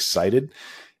interested and excited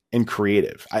and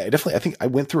creative. I think I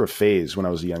went through a phase when I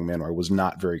was a young man where I was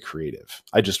not very creative.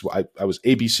 I was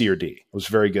A, B, C, or D. I was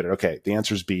very good at, okay, the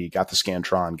answer is B, got the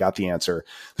Scantron, got the answer.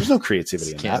 There's no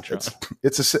creativity in that.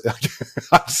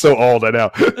 I'm so old, I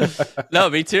know. No,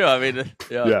 me too. I mean,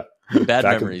 yeah. Bad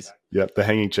memories. Yep. The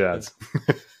hanging chads.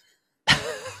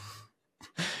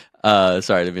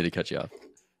 Sorry, I didn't mean to cut you off.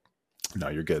 No,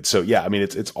 you're good. So yeah, I mean,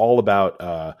 it's all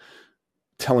about,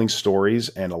 telling stories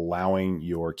and allowing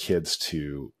your kids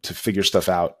to figure stuff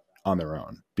out on their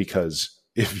own. Because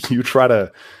if you try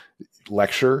to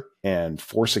lecture and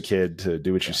force a kid to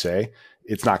do what you say,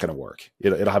 it's not going to work.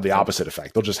 It'll have the opposite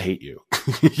effect. They'll just hate you.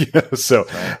 So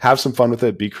have some fun with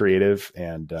it, be creative,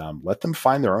 and let them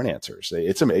find their own answers.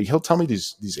 He'll tell me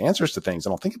these answers to things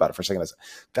and I'll think about it for a second.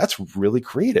 That's really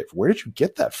creative. Where did you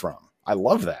get that from? I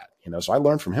love that. So I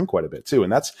learned from him quite a bit too.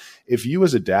 And that's, if you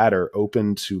as a dad are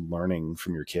open to learning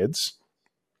from your kids,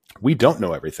 we don't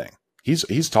know everything.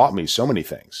 He's taught me so many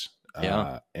things.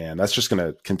 And that's just going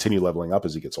to continue leveling up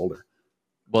as he gets older.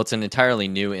 Well, it's an entirely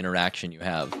new interaction you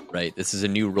have, right? This is a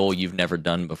new role you've never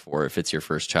done before if it's your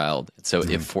first child. And so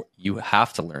you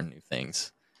have to learn new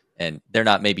things, and they're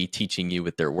not maybe teaching you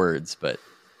with their words, but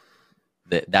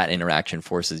that interaction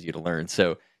forces you to learn.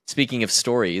 So speaking of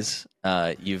stories,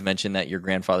 you've mentioned that your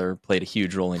grandfather played a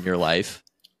huge role in your life.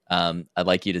 I'd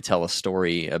like you to tell a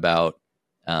story about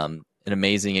an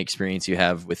amazing experience you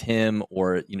have with him,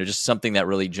 or just something that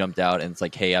really jumped out and it's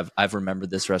like, hey, I've remembered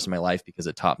this the rest of my life because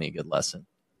it taught me a good lesson.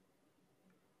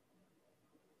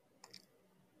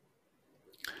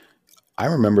 I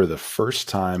remember the first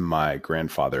time my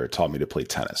grandfather taught me to play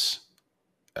tennis.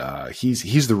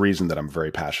 he's the reason that I'm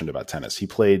very passionate about tennis. He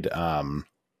played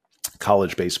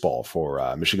college baseball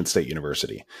for Michigan State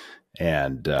University,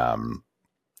 and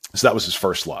so that was his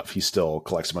first love. He still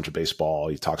collects a bunch of baseball.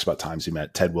 He talks about times he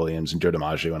met Ted Williams and Joe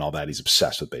DiMaggio and all that. He's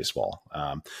obsessed with baseball.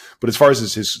 But as far as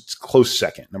his close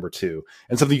second, number two,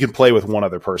 and something you can play with one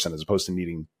other person as opposed to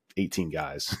needing 18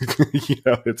 guys,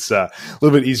 it's a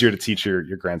little bit easier to teach your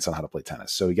grandson how to play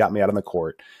tennis. So he got me out on the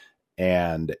court,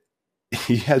 and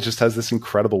he just has this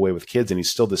incredible way with kids. And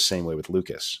he's still the same way with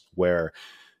Lucas, where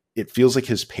it feels like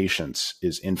his patience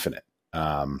is infinite.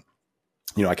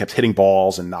 I kept hitting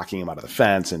balls and knocking him out of the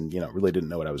fence and, really didn't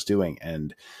know what I was doing.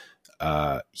 And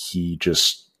he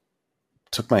just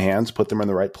took my hands, put them in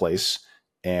the right place,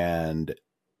 and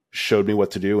showed me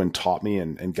what to do and taught me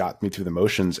and got me through the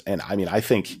motions. And I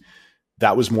think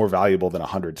that was more valuable than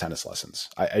 100 tennis lessons.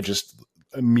 I just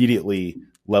immediately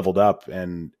leveled up,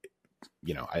 and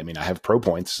I have pro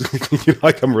points,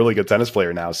 like I'm a really good tennis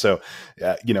player now. So,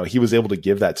 he was able to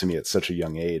give that to me at such a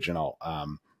young age. And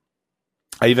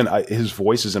his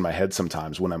voice is in my head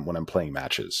sometimes when I'm playing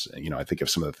matches. I think of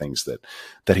some of the things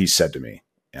that he said to me.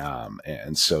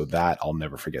 And so that I'll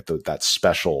never forget that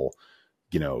special,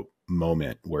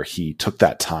 moment where he took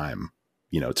that time,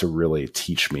 to really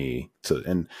teach me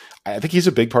and I think he's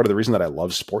a big part of the reason that I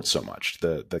love sports so much,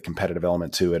 the competitive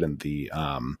element to it. And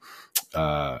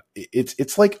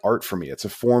it's like art for me. It's a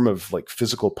form of like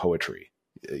physical poetry.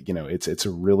 It's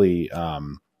a really,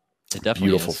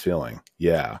 beautiful feeling.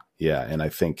 Yeah. Yeah. And I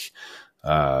think,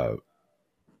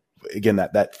 again,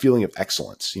 that feeling of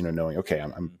excellence, knowing, okay,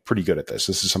 I'm pretty good at this.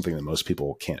 This is something that most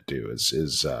people can't do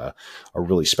is a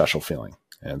really special feeling.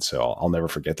 And so I'll never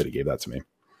forget that he gave that to me.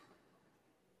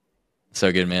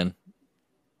 So good, man.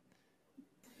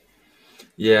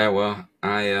 Yeah. Well,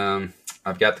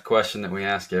 I've got the question that we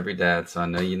ask every dad, so I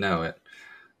know you know it,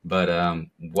 but,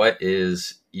 what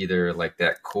is either like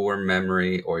that core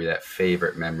memory or that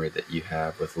favorite memory that you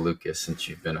have with Lucas since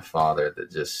you've been a father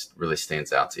that just really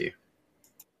stands out to you?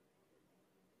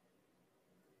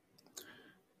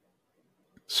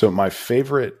 So my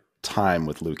favorite time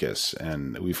with Lucas,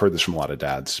 and we've heard this from a lot of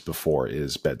dads before,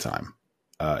 is bedtime.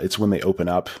 It's when they open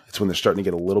up. It's when they're starting to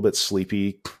get a little bit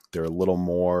sleepy. They're a little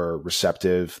more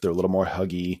receptive. They're a little more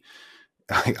huggy.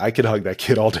 I could hug that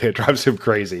kid all day. It drives him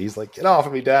crazy. He's like, "Get off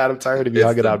of me, Dad. I'm tired of you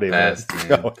hugging on me, man."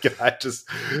 Oh, God,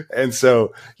 and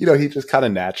so, he just kind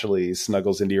of naturally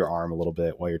snuggles into your arm a little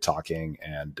bit while you're talking.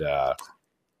 And,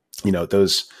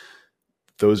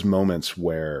 those moments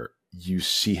where you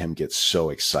see him get so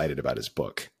excited about his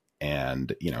book,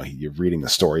 and, you're reading the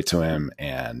story to him,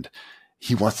 and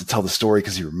he wants to tell the story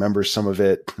because he remembers some of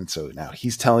it. And so now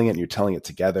he's telling it and you're telling it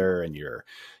together, and you're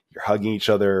hugging each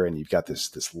other, and you've got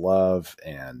this love,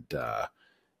 and,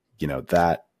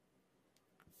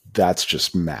 that's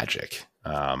just magic.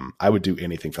 I would do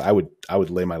anything I would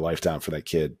lay my life down for that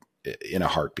kid in a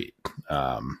heartbeat,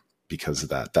 because of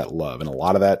that love. And a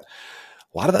lot of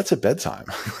that's at bedtime.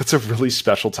 It's a really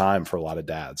special time for a lot of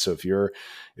dads. So if you're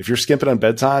skimping on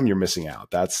bedtime, you're missing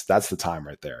out. That's the time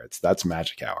right there. That's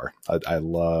magic hour. I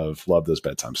love those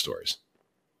bedtime stories.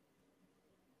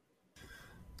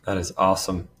 That is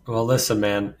awesome. Well, listen,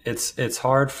 man, it's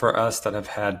hard for us that have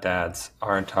had dads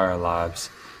our entire lives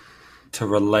to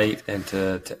relate and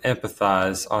to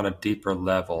empathize on a deeper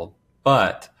level.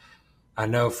 But I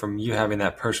know from you having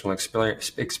that personal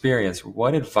experience,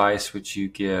 what advice would you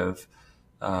give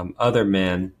other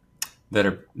men that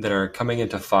are coming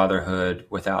into fatherhood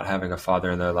without having a father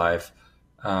in their life?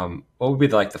 What would be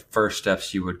like the first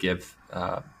steps you would give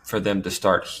for them to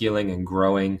start healing and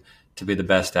growing to be the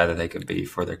best dad that they could be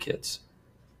for their kids?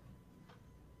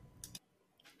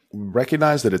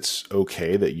 Recognize that it's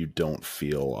okay that you don't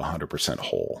feel 100%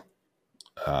 whole.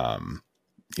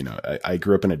 I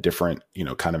grew up in a different,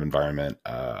 kind of environment.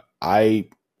 I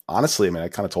honestly, I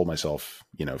kind of told myself,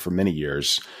 for many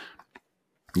years,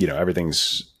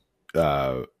 everything's,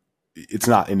 it's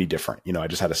not any different. I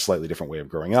just had a slightly different way of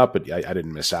growing up, but I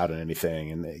didn't miss out on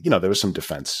anything. And, there was some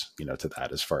defense, to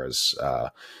that as far as,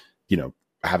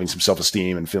 having some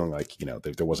self-esteem and feeling like,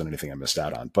 there wasn't anything I missed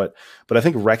out on. But I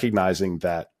think recognizing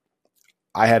that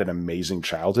I had an amazing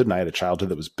childhood, and I had a childhood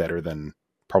that was better than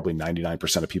probably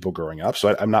 99% of people growing up.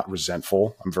 So I'm not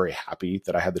resentful. I'm very happy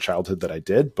that I had the childhood that I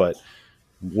did, but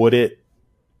were there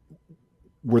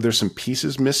some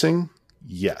pieces missing?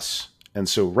 Yes. And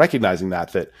so recognizing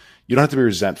that you don't have to be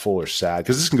resentful or sad,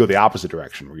 because this can go the opposite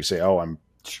direction where you say, "Oh, I'm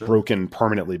broken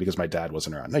permanently because my dad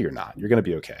wasn't around." No, you're not. You're going to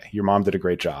be okay. Your mom did a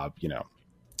great job.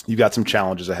 You've got some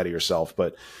challenges ahead of yourself,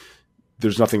 but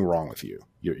there's nothing wrong with you.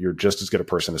 You're just as good a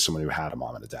person as someone who had a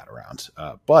mom and a dad around.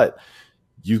 But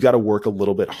you've got to work a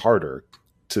little bit harder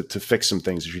to fix some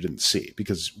things that you didn't see,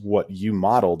 because what you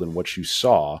modeled and what you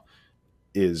saw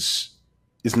is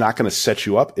not going to set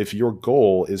you up. If your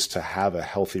goal is to have a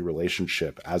healthy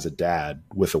relationship as a dad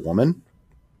with a woman,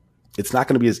 it's not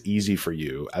going to be as easy for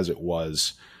you as it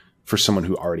was for someone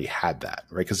who already had that,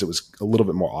 right? Because it was a little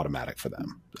bit more automatic for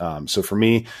them. So for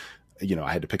me,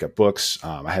 I had to pick up books.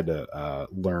 I had to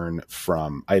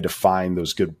I had to find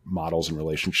those good models and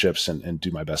relationships and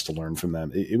do my best to learn from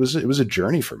them. It was a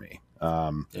journey for me.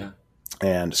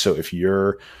 And so if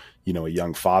you're, a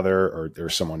young father or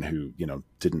someone who,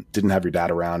 didn't have your dad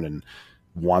around and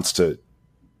wants to,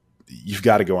 you've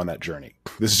got to go on that journey.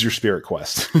 This is your spirit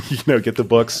quest. Get the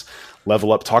books,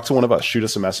 level up, talk to one of us, shoot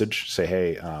us a message, say,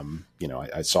 hey,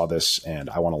 I saw this and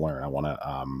I want to learn. I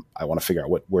want to figure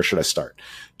out where should I start?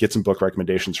 Get some book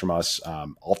recommendations from us.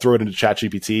 I'll throw it into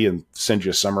ChatGPT and send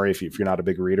you a summary. If you're not a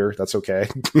big reader, that's okay.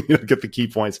 Get the key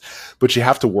points, but you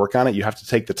have to work on it. You have to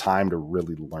take the time to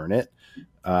really learn it.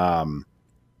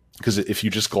 Because if you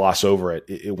just gloss over it,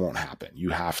 it won't happen. You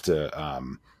have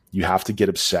to get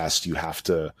obsessed. You have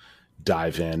to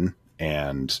dive in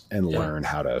and learn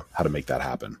how to make that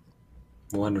happen.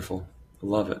 Wonderful. I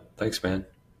love it. Thanks, man.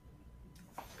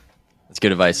 That's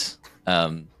good advice.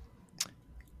 I'd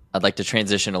like to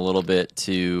transition a little bit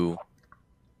to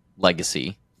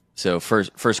legacy. So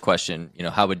first question,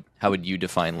 how would you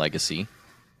define legacy?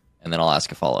 And then I'll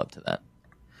ask a follow-up to that.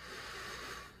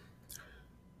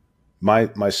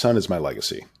 My son is my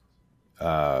legacy.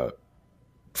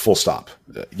 Full stop.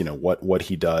 What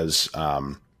he does,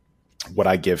 what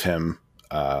I give him,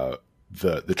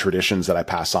 the traditions that I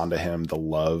pass on to him, the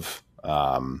love,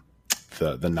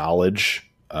 the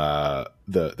knowledge,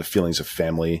 the feelings of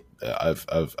family,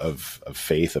 of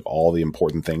faith, of all the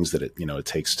important things that it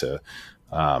takes to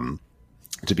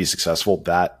be successful.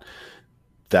 That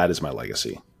is my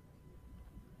legacy.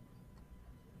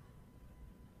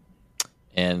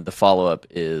 And the follow-up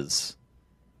is,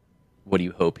 what do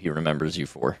you hope he remembers you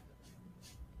for?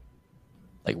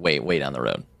 Like way down the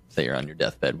road. Say you're on your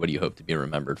deathbed. What do you hope to be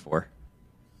remembered for?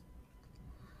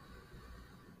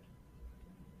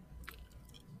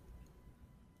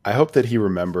 I hope that he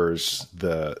remembers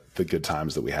the good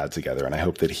times that we had together. And I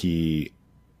hope that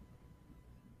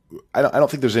I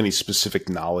don't think there's any specific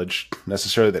knowledge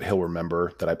necessarily that he'll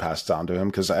remember that I passed on to him,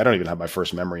 because I don't even have my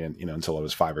first memory until I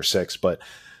was 5 or 6, but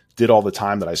did all the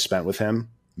time that I spent with him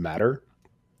matter?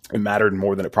 It mattered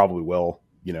more than it probably will,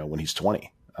 when he's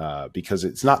 20, because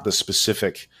it's not the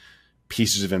specific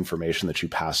pieces of information that you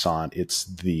pass on. It's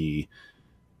the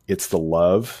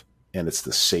love, and it's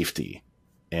the safety,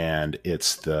 and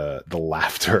it's the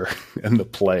laughter and the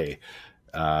play,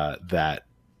 that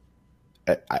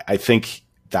I think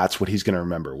that's what he's going to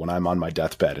remember when I'm on my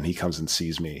deathbed and he comes and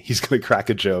sees me. He's going to crack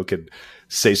a joke and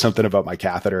say something about my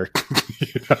catheter.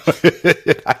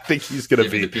 I think he's going to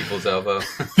be the people's elbow.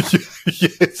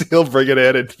 Yes, he'll bring it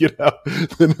in, and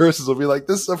the nurses will be like,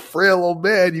 "This is a frail old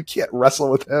man. You can't wrestle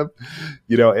with him."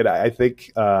 And I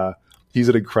think he's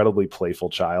an incredibly playful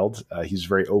child. He's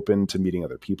very open to meeting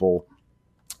other people.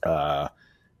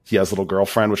 He has a little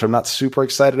girlfriend, which I'm not super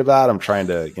excited about. I'm trying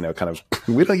to,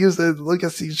 we don't use the look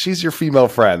at, she's your female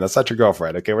friend. That's not your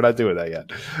girlfriend. Okay. We're not doing that yet.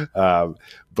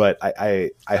 But I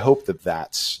hope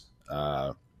that's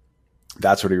what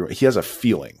he has a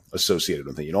feeling associated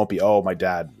with it. You don't be, oh, my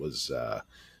dad was,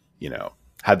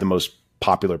 had the most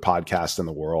popular podcast in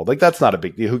the world. Like, that's not a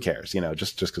big deal. Who cares?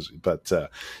 Just cause, but, I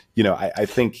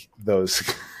think those,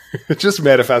 just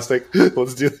manifesting.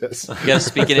 Let's do this. You got to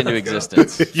speak it into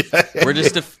existence.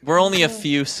 We're only a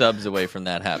few subs away from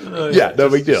that happening. No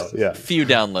big deal. Yeah, few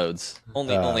downloads.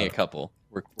 Only a couple.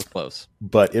 We're close.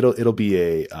 But it'll be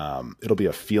a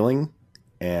feeling,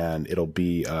 and it'll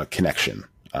be a connection.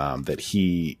 That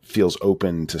he feels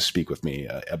open to speak with me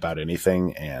about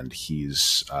anything, and he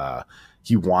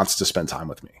wants to spend time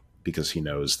with me because he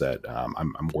knows that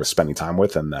I'm worth spending time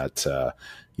with, and that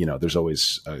there's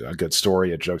always a good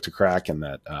story, a joke to crack, and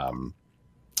that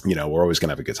we're always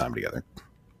gonna have a good time together.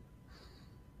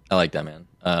 I like that, man.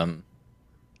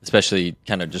 Especially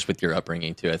kind of just with your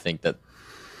upbringing too. I think that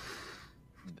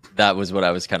was what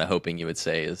I was kind of hoping you would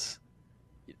say, is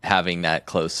having that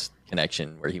close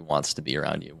connection where he wants to be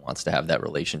around you, wants to have that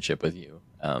relationship with you.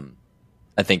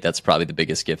 I think that's probably the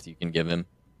biggest gift you can give him,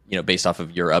 based off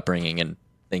of your upbringing and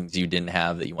things you didn't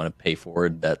have that you want to pay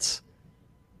forward. That's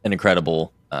an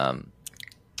incredible,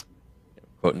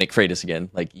 quote Nick Freitas again,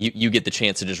 like you get the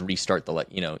chance to just restart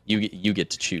you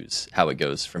get to choose how it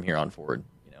goes from here on forward.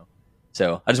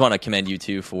 So I just want to commend you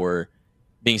too for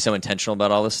being so intentional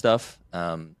about all this stuff,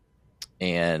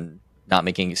 and not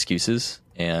making excuses.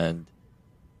 And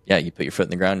yeah, you put your foot in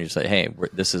the ground and you're just like, hey,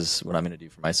 this is what I'm going to do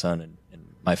for my son, and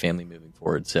my family moving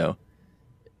forward. So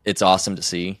it's awesome to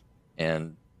see,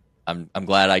 and I'm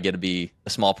glad I get to be a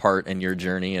small part in your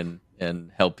journey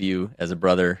and help you as a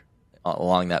brother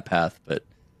along that path. But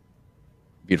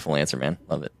beautiful answer, man.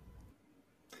 Love it.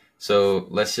 So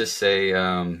let's just say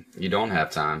you don't have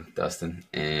time, Dustin,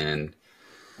 and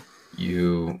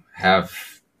you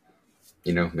have,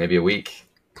 maybe a week.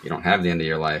 You don't have the end of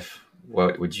your life.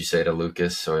 What would you say to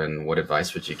Lucas, and what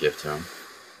advice would you give to him?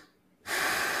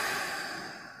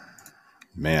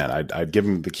 Man, I'd give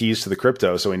him the keys to the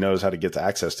crypto so he knows how to get to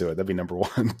access to it. That'd be number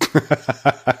one.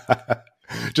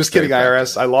 Just kidding,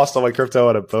 IRS. I lost all my crypto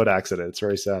in a boat accident. It's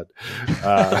very sad.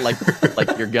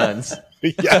 Like your guns.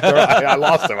 Yeah, I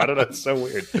lost them. I don't know. It's so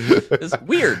weird. It's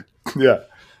weird. Yeah.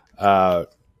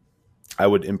 I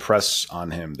would impress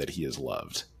on him that he is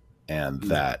loved and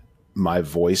that my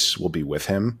voice will be with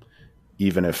him,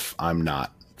 even if I'm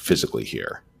not physically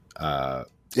here.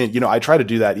 And, I try to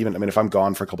do that even, if I'm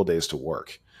gone for a couple of days to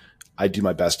work, I do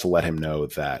my best to let him know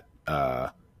that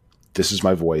this is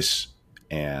my voice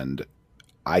and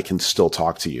I can still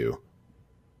talk to you.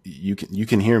 You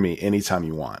can hear me anytime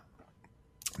you want.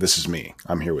 This is me.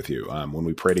 I'm here with you. When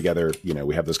we pray together,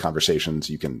 we have those conversations.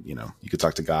 You can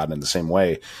talk to God in the same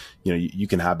way. You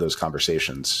can have those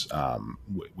conversations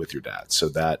with your dad. So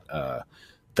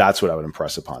that's what I would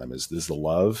impress upon him is the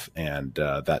love and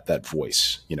that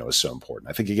voice, is so important.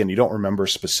 I think, again, you don't remember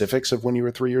specifics of when you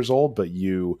were 3 years old, but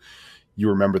you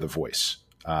remember the voice.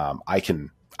 I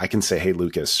can say, "Hey,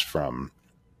 Lucas," from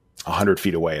 100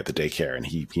 feet away at the daycare, and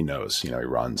he knows, he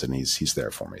runs and he's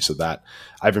there for me. So that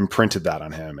I've imprinted that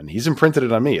on him, and he's imprinted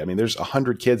it on me. There's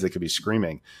 100 kids that could be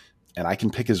screaming and I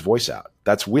can pick his voice out.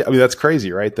 That's weird. That's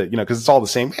crazy, right? That, cause it's all the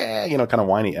same, kind of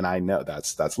whiny. And I know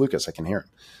that's Lucas. I can hear him.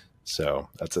 So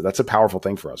that's a powerful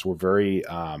thing for us. We're very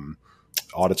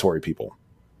auditory people.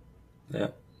 Yeah.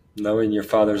 Knowing your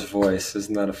father's voice,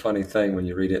 isn't that a funny thing when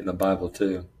you read it in the Bible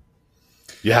too?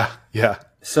 Yeah. Yeah.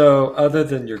 So other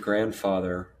than your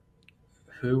grandfather,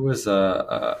 who was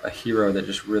a hero that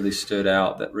just really stood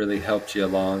out, that really helped you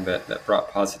along, that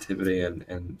brought positivity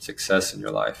and success in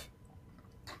your life?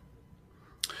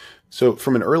 So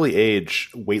from an early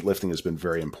age, weightlifting has been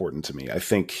very important to me. I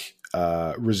think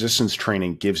resistance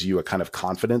training gives you a kind of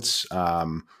confidence, a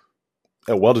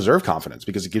well-deserved confidence,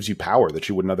 because it gives you power that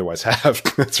you wouldn't otherwise have.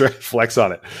 That's right. Flex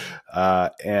on it.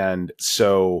 And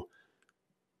so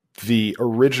the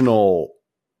original,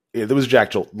 there was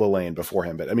Jack LaLanne before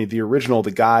him, but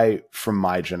the guy from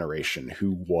my generation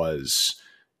who was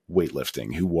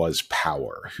weightlifting, who was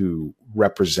power, who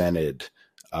represented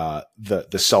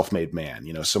the self-made man,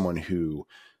 someone who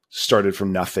started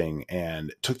from nothing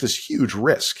and took this huge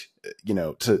risk,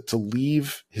 to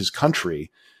leave his country.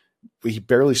 He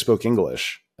barely spoke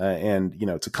English, and,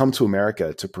 to come to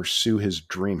America to pursue his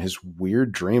dream, his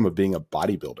weird dream of being a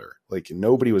bodybuilder. Like,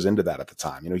 nobody was into that at the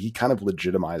time. He kind of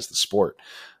legitimized the sport.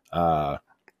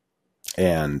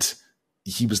 And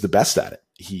he was the best at it.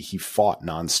 He fought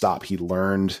nonstop. He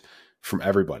learned from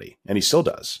everybody, and he still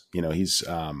does. He's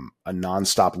a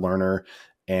nonstop learner,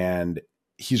 and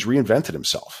he's reinvented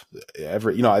himself.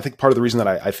 I think part of the reason that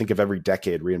I think of every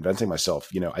decade reinventing myself,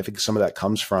 I think some of that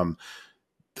comes from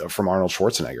Arnold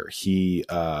Schwarzenegger. He,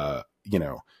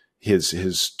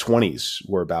 his 20s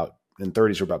were about, and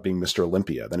 30s were about being Mr.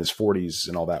 Olympia. Then his 40s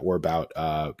and all that were about,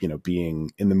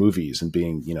 being in the movies and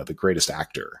being, the greatest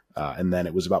actor. And then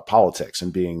it was about politics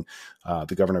and being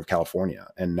the governor of California.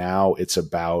 And now it's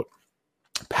about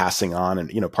passing on.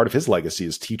 And, part of his legacy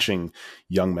is teaching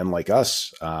young men like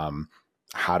us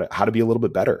how to be a little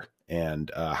bit better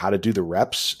and how to do the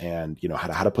reps and,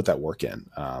 how to put that work in.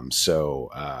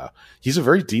 So he's a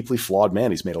very deeply flawed man.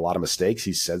 He's made a lot of mistakes.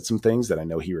 He's said some things that I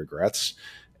know he regrets.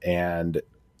 And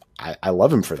I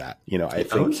love him for that. I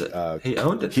think he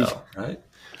owned it though, right?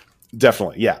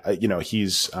 Definitely. Yeah.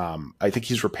 He's, I think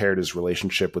he's repaired his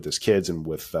relationship with his kids and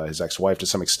with his ex-wife to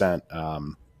some extent.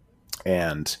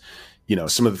 And,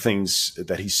 some of the things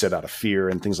that he said out of fear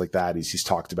and things like that, he's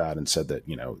talked about and said that,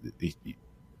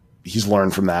 he's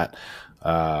learned from that.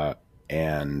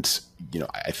 And,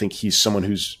 I think he's someone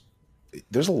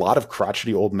there's a lot of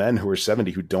crotchety old men who are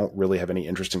 70 who don't really have any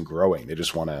interest in growing. They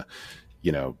just want to,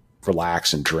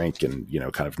 relax and drink and,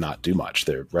 kind of not do much.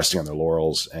 They're resting on their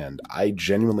laurels. And I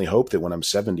genuinely hope that when I'm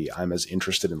 70, I'm as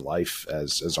interested in life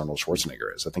as Arnold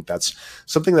Schwarzenegger is. I think that's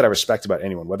something that I respect about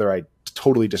anyone, whether I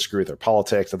totally disagree with their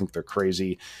politics. I think they're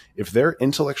crazy. If they're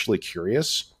intellectually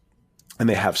curious and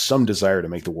they have some desire to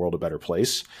make the world a better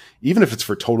place, even if it's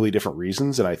for totally different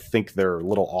reasons, and I think they're a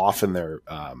little off in their,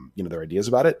 their ideas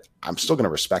about it, I'm still going to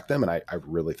respect them. And I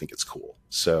really think it's cool.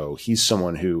 So he's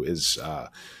someone who is,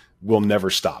 will never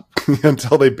stop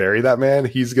until they bury that man.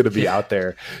 He's going to be out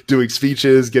there doing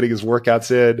speeches, getting his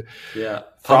workouts in. Yeah.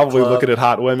 Probably looking at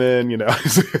hot women, you know.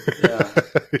 Yeah.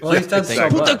 Well, he's done so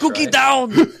much. Put the cookie right?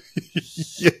 down.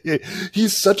 Yeah.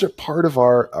 He's such a part of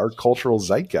our cultural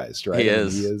zeitgeist, right? He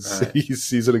is. Right.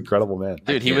 He's an incredible man.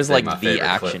 Dude, he was like the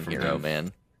action hero,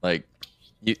 man. Like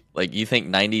you think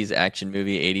 90s action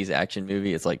movie, 80s action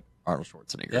movie, it's like Arnold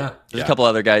Schwarzenegger. Yeah. There's a couple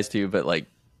other guys too, but like.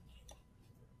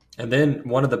 And then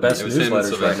one of the best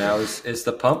newsletters right now is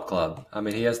the Pump Club. I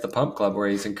mean, he has the Pump Club where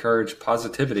he's encouraged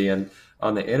positivity and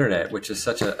on the internet, which is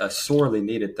such a sorely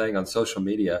needed thing on social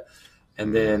media.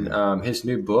 And then his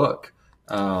new book,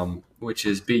 which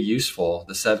is Be Useful: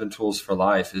 The 7 Tools for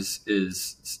Life, is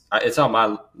it's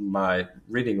on my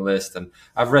reading list, and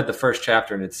I've read the first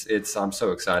chapter, and it's I'm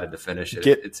so excited to finish it.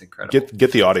 It's incredible.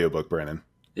 Get the audiobook, Brandon.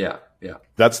 Yeah.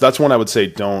 That's one I would say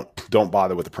don't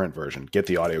bother with the print version. Get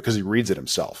the audio because he reads it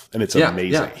himself, and it's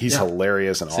amazing. He's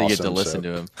hilarious and awesome. So you get to listen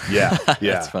to him. Yeah.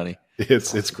 That's funny.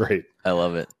 It's great. I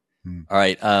love it. All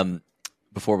right.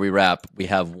 Before we wrap, we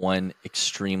have one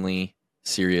extremely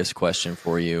serious question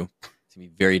for you. It's going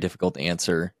to be very difficult to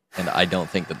answer, and I don't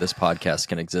think that this podcast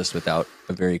can exist without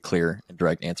a very clear and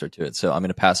direct answer to it. So I'm going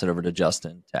to pass it over to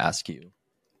Justin to ask you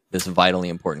this vitally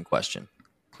important question.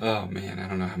 Oh, man, I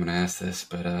don't know how I'm going to ask this,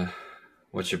 but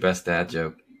what's your best dad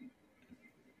joke?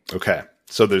 Okay.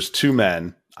 So there's 2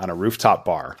 men on a rooftop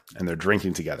bar, and they're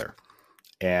drinking together.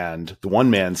 And the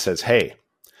one man says, hey,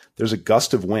 there's a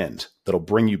gust of wind that'll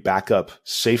bring you back up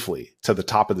safely to the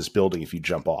top of this building if you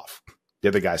jump off. The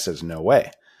other guy says, no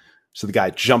way. So the guy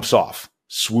jumps off,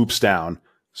 swoops down,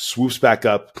 swoops back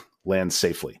up, lands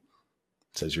safely.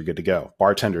 Says, you're good to go.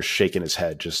 Bartender's shaking his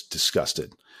head, just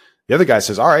disgusted. The other guy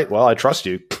says, all right, well, I trust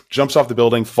you. Jumps off the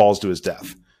building, falls to his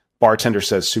death. Bartender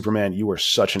says, Superman, you are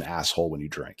such an asshole when you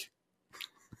drink.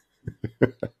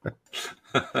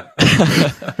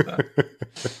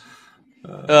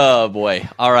 Oh, boy.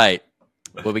 All right.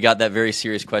 Well, we got that very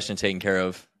serious question taken care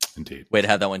of. Indeed. Way to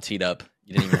have that one teed up.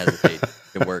 You didn't even hesitate.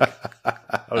 Good work.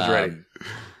 I was ready.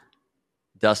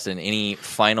 Dustin, any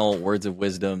final words of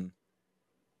wisdom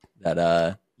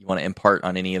that you want to impart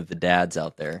on any of the dads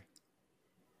out there?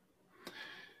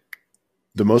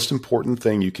 The most important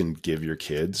thing you can give your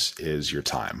kids is your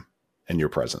time and your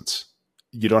presence.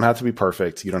 You don't have to be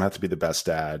perfect. You don't have to be the best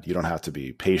dad. You don't have to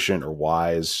be patient or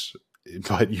wise,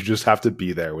 but you just have to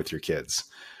be there with your kids,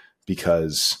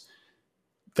 because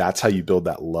that's how you build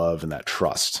that love and that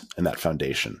trust and that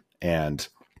foundation. And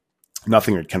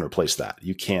nothing can replace that.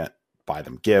 You can't buy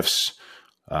them gifts.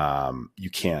 You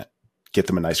can't get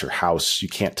them a nicer house. You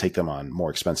can't take them on more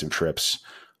expensive trips.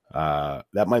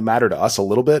 That might matter to us a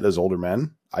little bit as older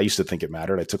men. I used to think it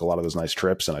mattered. I took a lot of those nice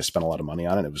trips and I spent a lot of money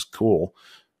on it. It was cool,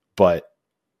 but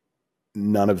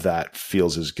none of that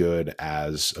feels as good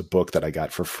as a book that I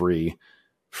got for free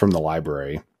from the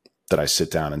library that I sit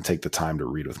down and take the time to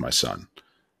read with my son.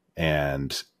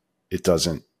 And it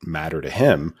doesn't matter to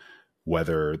him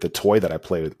whether the toy that I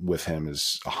play with him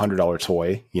is $100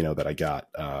 toy, that I got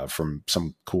from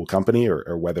some cool company,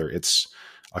 or whether it's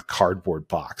a cardboard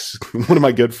box. One of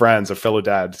my good friends, a fellow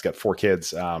dad, he's got 4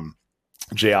 kids.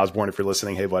 Jay Osborne, if you're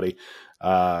listening, hey buddy.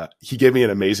 He gave me an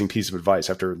amazing piece of advice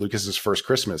after Lucas's first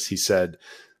Christmas. He said,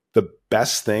 the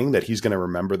best thing that he's going to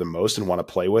remember the most and want to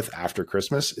play with after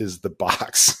Christmas is the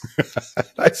box.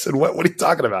 I said, what are you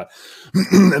talking about?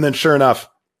 And then sure enough,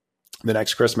 the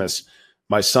next Christmas,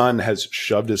 my son has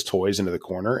shoved his toys into the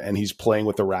corner and he's playing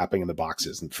with the wrapping in the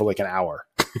boxes for like an hour.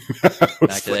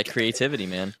 Back to that creativity,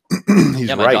 man.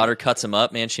 My daughter cuts them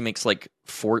up, man. She makes like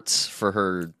forts for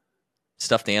her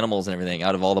stuffed animals and everything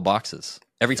out of all the boxes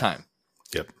every time.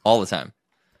 Yep. All the time.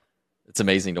 It's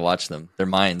amazing to watch them. Their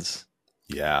minds.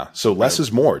 Yeah. So less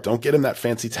is more. Don't get them that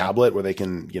fancy tablet where they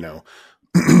can,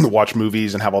 watch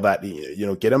movies and have all that,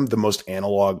 get them the most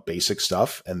analog basic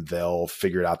stuff and they'll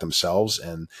figure it out themselves.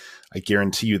 And I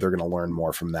guarantee you they're going to learn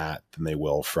more from that than they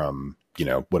will from,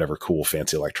 whatever cool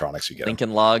fancy electronics you get.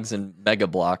 Lincoln Logs and Mega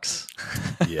Blocks.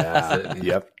 Yeah.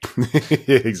 Yep.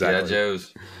 Exactly. Yeah,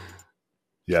 Joe's.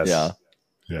 Yes. Yeah.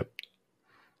 Yep.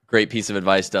 Great piece of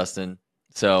advice, Dustin.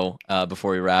 So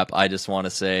before we wrap, I just want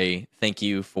to say thank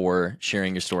you for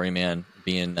sharing your story, man,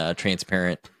 being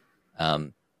transparent.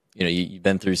 You've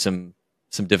been through some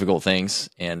difficult things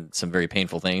and some very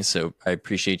painful things. So I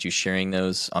appreciate you sharing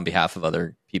those on behalf of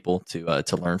other people to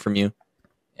learn from you.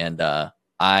 And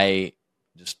I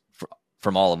just,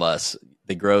 from all of us,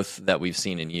 the growth that we've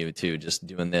seen in you too, just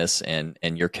doing this and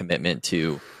your commitment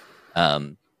to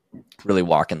really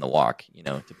walking the walk,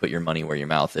 to put your money where your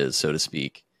mouth is, so to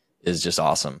speak, is just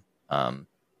awesome.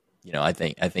 I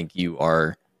think you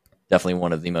are definitely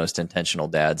one of the most intentional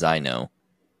dads I know.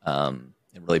 and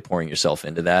really pouring yourself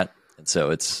into that. And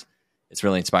so it's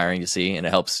really inspiring to see, and it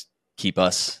helps keep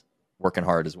us working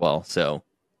hard as well. So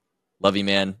love you,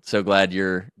 man. So glad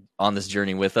you're on this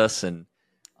journey with us and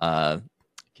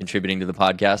contributing to the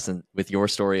podcast and with your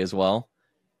story as well.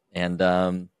 And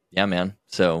yeah, man.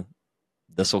 So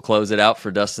this will close it out for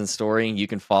Dustin's story. You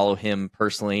can follow him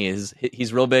personally.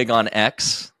 He's real big on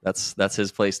X. That's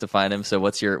his place to find him. So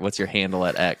what's your handle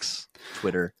at X?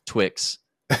 Twitter, Twix.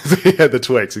 Yeah, the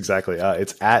Twix, exactly.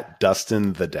 It's at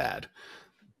Dustin the Dad.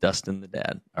 Dustin the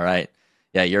Dad. All right.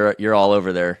 Yeah, you're all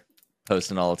over there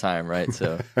posting all the time, right?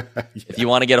 So Yeah. If you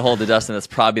want to get a hold of Dustin, that's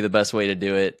probably the best way to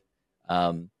do it.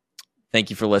 Thank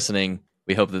you for listening.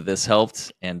 We hope that this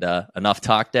helped. And enough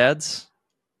talk, dads.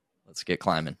 Let's get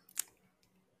climbing.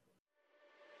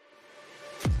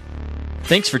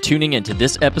 Thanks for tuning into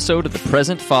this episode of the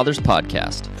Present Fathers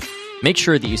Podcast. Make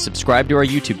sure that you subscribe to our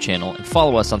YouTube channel and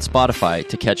follow us on Spotify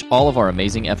to catch all of our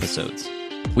amazing episodes.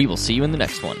 We will see you in the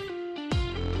next one.